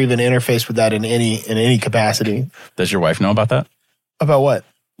even interfaced with that in any capacity. Does your wife know about that? About what?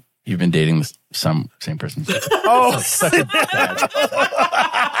 You've been dating same person. Oh, such a bad.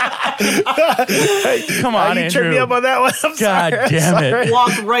 Come on, you Andrew. tripped me up on that one. God damn it!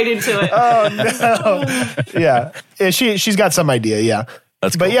 Walked right into it. Oh no! Yeah, she's got some idea. Yeah,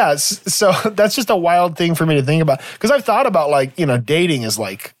 that's cool. But yeah, so that's just a wild thing for me to think about because I've thought about like dating is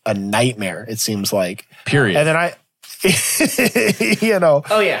like a nightmare. It seems like period. And then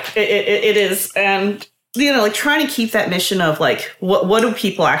Oh yeah, it is, and. Like trying to keep that mission of like, what do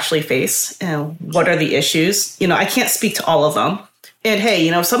people actually face and what are the issues? I can't speak to all of them. And hey,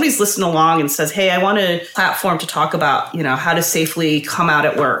 if somebody's listening along and says, hey, I want a platform to talk about, how to safely come out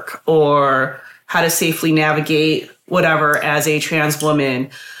at work or how to safely navigate whatever as a trans woman,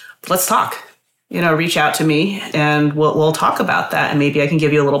 let's talk. Reach out to me and we'll talk about that. And maybe I can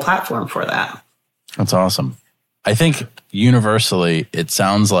give you a little platform for that. That's awesome. I think universally, it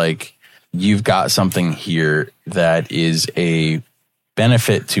sounds like you've got something here that is a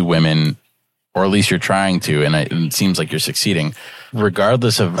benefit to women, or at least you're trying to, and it seems like you're succeeding,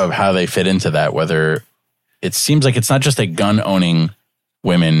 regardless of how they fit into that, whether it seems like it's not just a gun-owning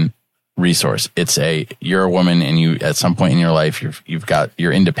women resource. It's you're a woman and you, at some point in your life, you've got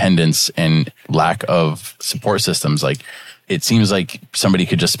your independence and lack of support systems. Like, it seems like somebody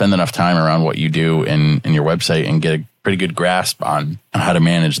could just spend enough time around what you do in your website and get a pretty good grasp on how to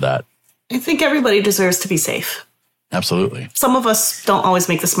manage that. I think everybody deserves to be safe. Absolutely. Some of us don't always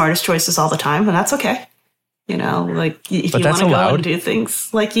make the smartest choices all the time, and that's okay. Like if you want to go and do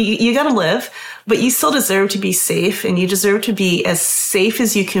things, like you got to live, but you still deserve to be safe, and you deserve to be as safe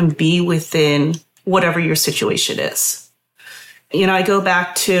as you can be within whatever your situation is. I go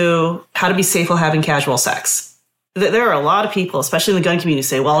back to how to be safe while having casual sex. There are a lot of people, especially in the gun community,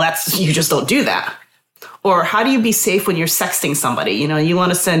 say, well, you just don't do that. Or how do you be safe when you're sexting somebody? You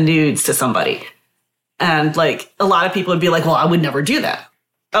want to send nudes to somebody. And like a lot of people would be like, well, I would never do that.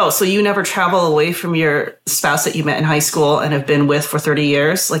 Oh, so you never travel away from your spouse that you met in high school and have been with for 30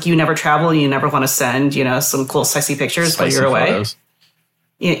 years? Like you never travel, you never want to send, some cool, sexy pictures while you're away? Photos.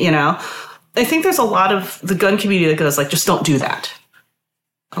 I think there's a lot of the gun community that goes like, just don't do that.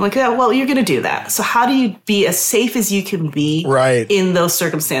 I'm like, yeah, well, you're going to do that. So how do you be as safe as you can be in those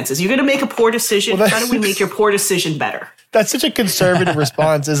circumstances? You're going to make a poor decision. Well, how do we make your poor decision better? That's such a conservative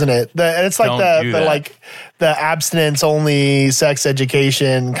response, isn't it? And it's like the abstinence only sex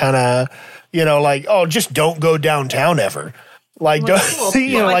education kind of, like, oh, just don't go downtown ever. Like, cool.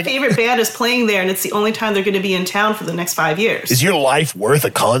 My favorite band is playing there, and it's the only time they're going to be in town for the next 5 years. Is your life worth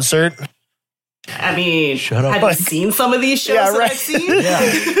a concert? I mean, have you seen some of these shows that I've seen?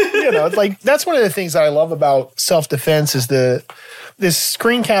 It's like, that's one of the things that I love about self-defense is this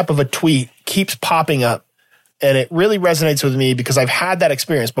screen cap of a tweet keeps popping up. And it really resonates with me because I've had that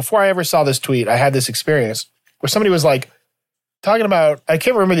experience. Before I ever saw this tweet, I had this experience where somebody was like talking about, I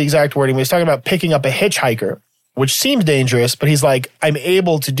can't remember the exact wording, but he was talking about picking up a hitchhiker, which seems dangerous, but he's like, I'm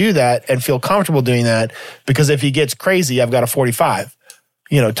able to do that and feel comfortable doing that because if he gets crazy, I've got a 45.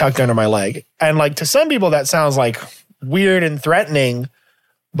 Tucked under my leg. And like to some people that sounds like weird and threatening,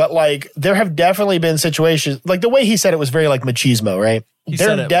 but like there have definitely been situations, like the way he said it was very like machismo, right?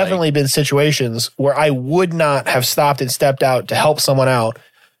 There have definitely been situations where I would not have stopped and stepped out to help someone out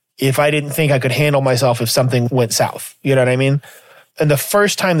if I didn't think I could handle myself if something went south. You know what I mean? And the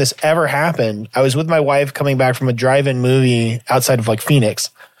first time this ever happened, I was with my wife coming back from a drive-in movie outside of like Phoenix.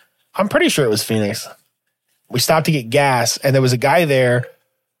 I'm pretty sure it was Phoenix. We stopped to get gas and there was a guy there.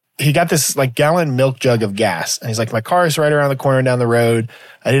 He got this like gallon milk jug of gas. And he's like, my car is right around the corner down the road.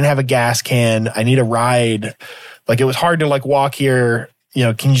 I didn't have a gas can. I need a ride. Like it was hard to like walk here.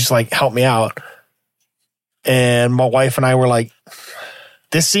 Can you just like help me out? And my wife and I were like,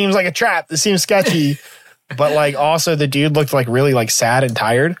 this seems like a trap. This seems sketchy. But like also the dude looked like really like sad and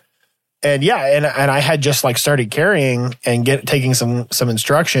tired. And yeah, and I had just like started carrying and taking some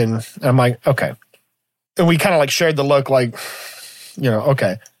instruction. And I'm like, okay. And we kind of like shared the look like,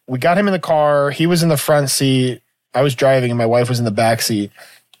 okay. We got him in the car. He was in the front seat. I was driving and my wife was in the back seat.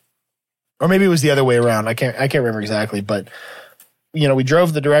 Or maybe it was the other way around. I can't remember exactly, but we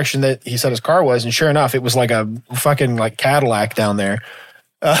drove the direction that he said his car was, and sure enough, it was like a fucking like Cadillac down there.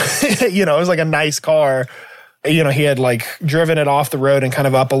 It was like a nice car. He had like driven it off the road and kind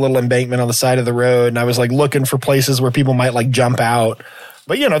of up a little embankment on the side of the road, and I was like looking for places where people might like jump out.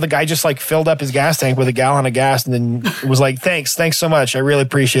 But, the guy just like filled up his gas tank with a gallon of gas and then was like, thanks so much. I really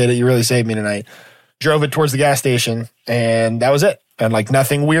appreciate it. You really saved me tonight. Drove it towards the gas station and that was it. And like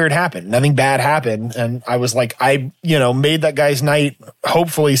nothing weird happened. Nothing bad happened. And I was like, I made that guy's night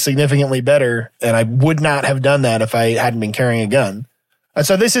hopefully significantly better. And I would not have done that if I hadn't been carrying a gun. And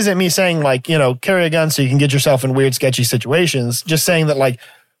so this isn't me saying like, carry a gun so you can get yourself in weird, sketchy situations. Just saying that like,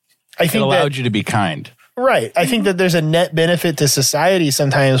 I think it allowed you to be kind. Right. I think that there's a net benefit to society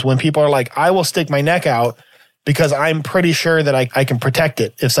sometimes when people are like, I will stick my neck out because I'm pretty sure that I can protect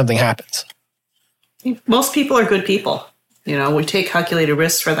it if something happens. Most people are good people. We take calculated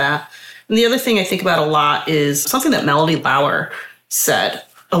risks for that. And the other thing I think about a lot is something that Melody Lauer said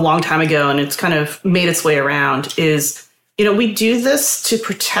a long time ago, and it's kind of made its way around, is, we do this to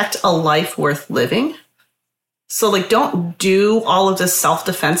protect a life worth living. So, like, don't do all of this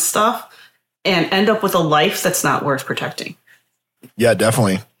self-defense stuff and end up with a life that's not worth protecting. Yeah,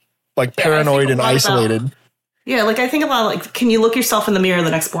 definitely. Like paranoid and isolated. I think about, like, can you look yourself in the mirror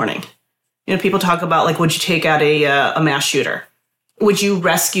the next morning? People talk about, like, would you take out a mass shooter? Would you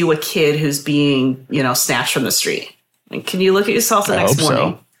rescue a kid who's being, snatched from the street? Like, can you look at yourself the next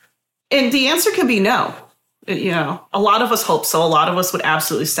morning? So. And the answer can be no. A lot of us hope so. A lot of us would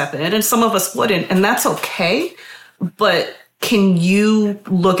absolutely step in, and some of us wouldn't, and that's okay. But can you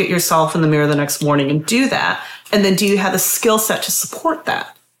look at yourself in the mirror the next morning and do that? And then do you have the skill set to support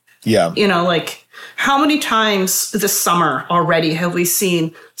that? Yeah. How many times this summer already have we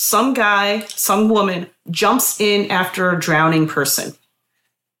seen some guy, some woman jumps in after a drowning person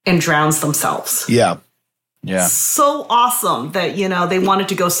and drowns themselves? Yeah. Yeah. So awesome that, they wanted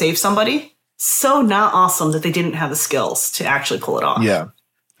to go save somebody. So not awesome that they didn't have the skills to actually pull it off. Yeah.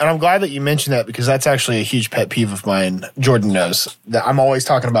 And I'm glad that you mentioned that because that's actually a huge pet peeve of mine. Jordan knows that I'm always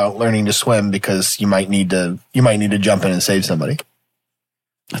talking about learning to swim because you might need to jump in and save somebody.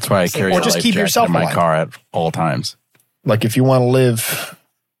 That's why I carry a life jacket in my car at all times. Like if you want to live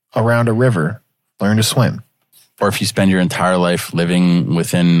around a river, learn to swim. Or if you spend your entire life living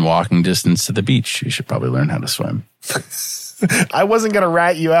within walking distance to the beach, you should probably learn how to swim. I wasn't going to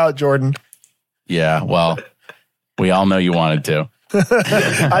rat you out, Jordan. Yeah, well, we all know you wanted to.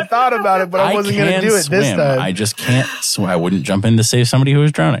 I thought about it, but I wasn't going to do it this time. I just can't swim. I wouldn't jump in to save somebody who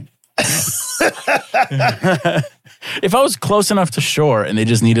was drowning. If I was close enough to shore and they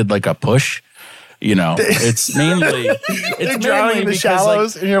just needed like a push, it's mainly drowning in the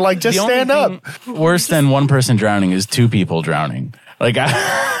shallows, and you're like, just stand up. Worse than one person drowning is two people drowning. Like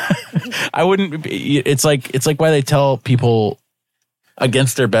I wouldn't. It's like why they tell people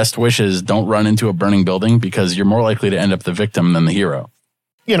against their best wishes, don't run into a burning building because you're more likely to end up the victim than the hero.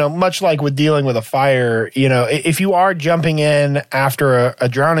 Much like with dealing with a fire, if you are jumping in after a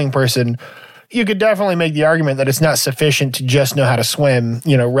drowning person, you could definitely make the argument that it's not sufficient to just know how to swim.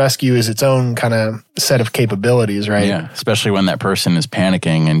 Rescue is its own kind of set of capabilities, right? Yeah, especially when that person is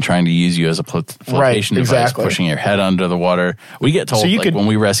panicking and trying to use you as a flotation device, pushing your head under the water. We get told when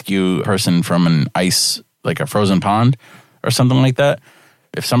we rescue a person from an ice, like a frozen pond or something like that,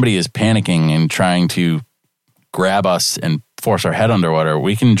 if somebody is panicking and trying to grab us and force our head underwater,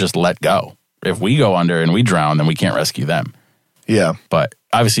 we can just let go. If we go under and we drown, then we can't rescue them. Yeah. But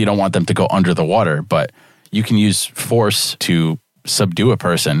obviously you don't want them to go under the water, but you can use force to subdue a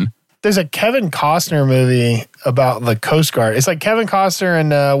person. There's a Kevin Costner movie about the Coast Guard. It's like Kevin Costner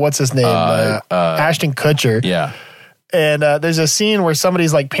and what's his name? Ashton Kutcher. Yeah. And there's a scene where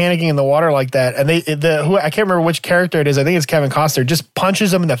somebody's like panicking in the water like that, and I can't remember which character it is. I think it's Kevin Costner. Just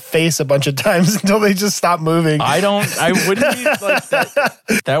punches them in the face a bunch of times until they just stop moving. I wouldn't be like that.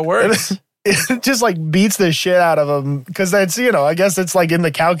 That works. It just like beats the shit out of them because that's I guess it's like in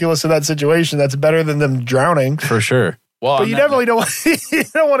the calculus of that situation. That's better than them drowning for sure. Well, but you definitely don't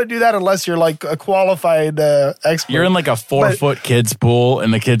want to do that unless you're like a qualified expert. You're in like a 4-foot kids pool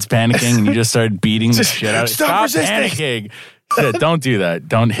and the kid's panicking and you just start beating the shit out of it. Stop panicking. Yeah, don't do that.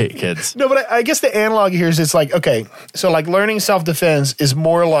 Don't hit kids. No, but I guess the analog here is it's like, okay, so like learning self-defense is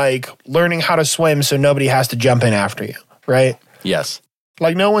more like learning how to swim so nobody has to jump in after you, right? Yes.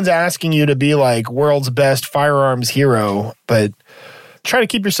 Like no one's asking you to be like world's best firearms hero, but try to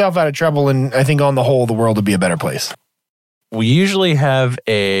keep yourself out of trouble, and I think on the whole, the world would be a better place. We usually have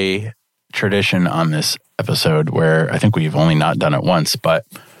a tradition on this episode where I think we've only not done it once, but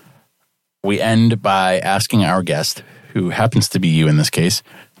we end by asking our guest, who happens to be you in this case,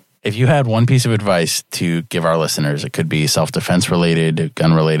 if you had one piece of advice to give our listeners. It could be self-defense related,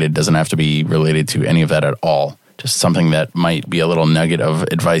 gun related, doesn't have to be related to any of that at all. Just something that might be a little nugget of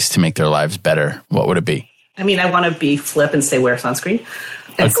advice to make their lives better. What would it be? I mean, I want to be flip and say wear sunscreen.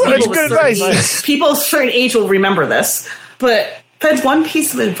 And that's good advice. People of a certain age will remember this. But If I had one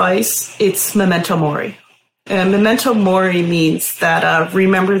piece of advice, it's memento mori. And memento mori means that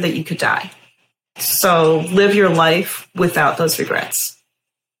remember that you could die. So live your life without those regrets.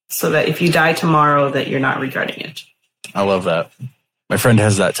 So that if you die tomorrow, that you're not regretting it. I love that. My friend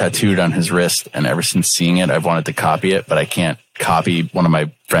has that tattooed on his wrist, and ever since seeing it, I've wanted to copy it, but I can't copy one of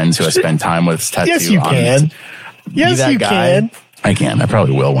my friends who I spend time with's tattoo. Yes, you can. Yes, you can. I can. I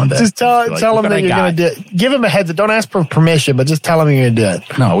probably will one day. Just tell him that you're going to do it. Give him a heads up. Don't ask for permission, but just tell him you're going to do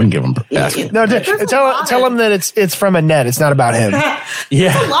it. No, I wouldn't give him No, tell him that it's from Annette. It's not about him.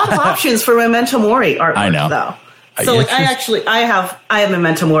 Yeah. There's a lot of options for memento mori artwork, I know. Though. So I have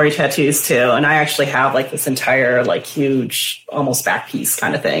memento mori tattoos too, and I actually have like this entire like huge almost back piece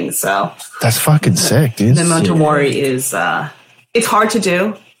kind of thing. So that's fucking sick, dude. Memento mori is it's hard to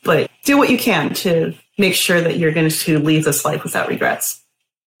do, but do what you can to make sure that you're going to leave this life without regrets.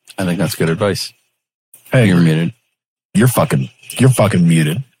 I think that's good advice. Hey, you're muted. You're fucking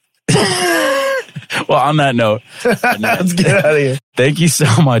muted. Well, on that note, let's get out of here. Thank you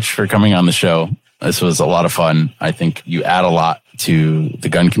so much for coming on the show. This was a lot of fun. I think you add a lot to the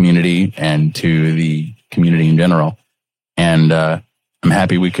gun community and to the community in general. And I'm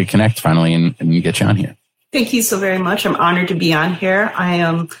happy we could connect finally and get you on here. Thank you so very much. I'm honored to be on here. I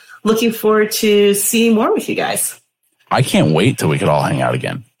am looking forward to seeing more with you guys. I can't wait till we could all hang out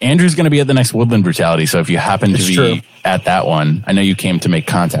again. Andrew's going to be at the next Woodland Brutality. So if you happen to be at that one, I know you came to make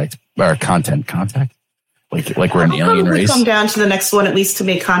contact. Like we're an alien race. I'll come down to the next one at least to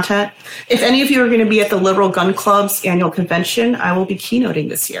make content. If any of you are going to be at the Liberal Gun Club's annual convention, I will be keynoting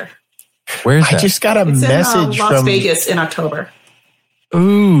this year. Where's that? I just got a message in, from Las Vegas in October.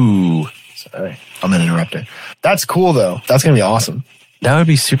 Ooh. Sorry, I'm an interrupter. That's cool though. That's going to be awesome. That would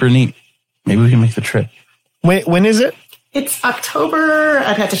be super neat. Maybe we can make the trip. When is it? It's October.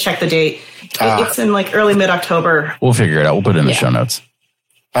 I'd have to check the date. It's in like early mid-October. We'll figure it out. We'll put it in the show notes.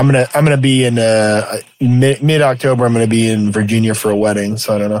 I'm gonna be in mid-October. I'm gonna be in Virginia for a wedding,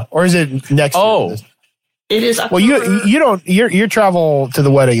 so I don't know. Or is it next? Oh, it is. October. Well, you don't. Your travel to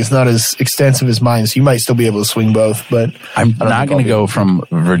the wedding is not as extensive as mine, so you might still be able to swing both. But I'm not going to go from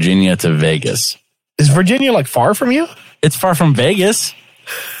Virginia to Vegas. Is Virginia like far from you? It's far from Vegas.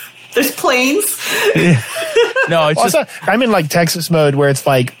 There's planes. No, it's I'm in like Texas mode where it's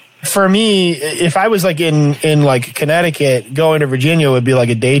like. For me, if I was like in like Connecticut, going to Virginia would be like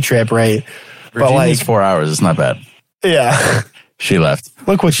a day trip, right? Virginia's but 4 hours. It's not bad. Yeah. She left.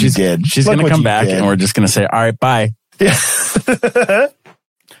 Look what she did. She's going to come back and we're just going to say, all right, bye. Yeah.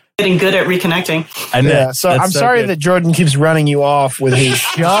 Getting good at reconnecting. Yeah. So I'm sorry that Jordan keeps running you off with his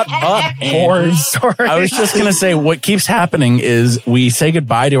shut up boring story. I was just going to say what keeps happening is we say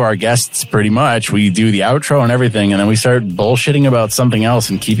goodbye to our guests pretty much. We do the outro and everything, and then we start bullshitting about something else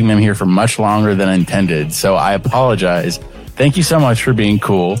and keeping them here for much longer than intended. So I apologize. Thank you so much for being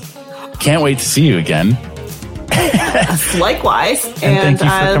cool. Can't wait to see you again. Likewise. And thank you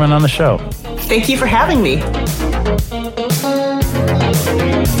for coming on the show. Thank you for having me.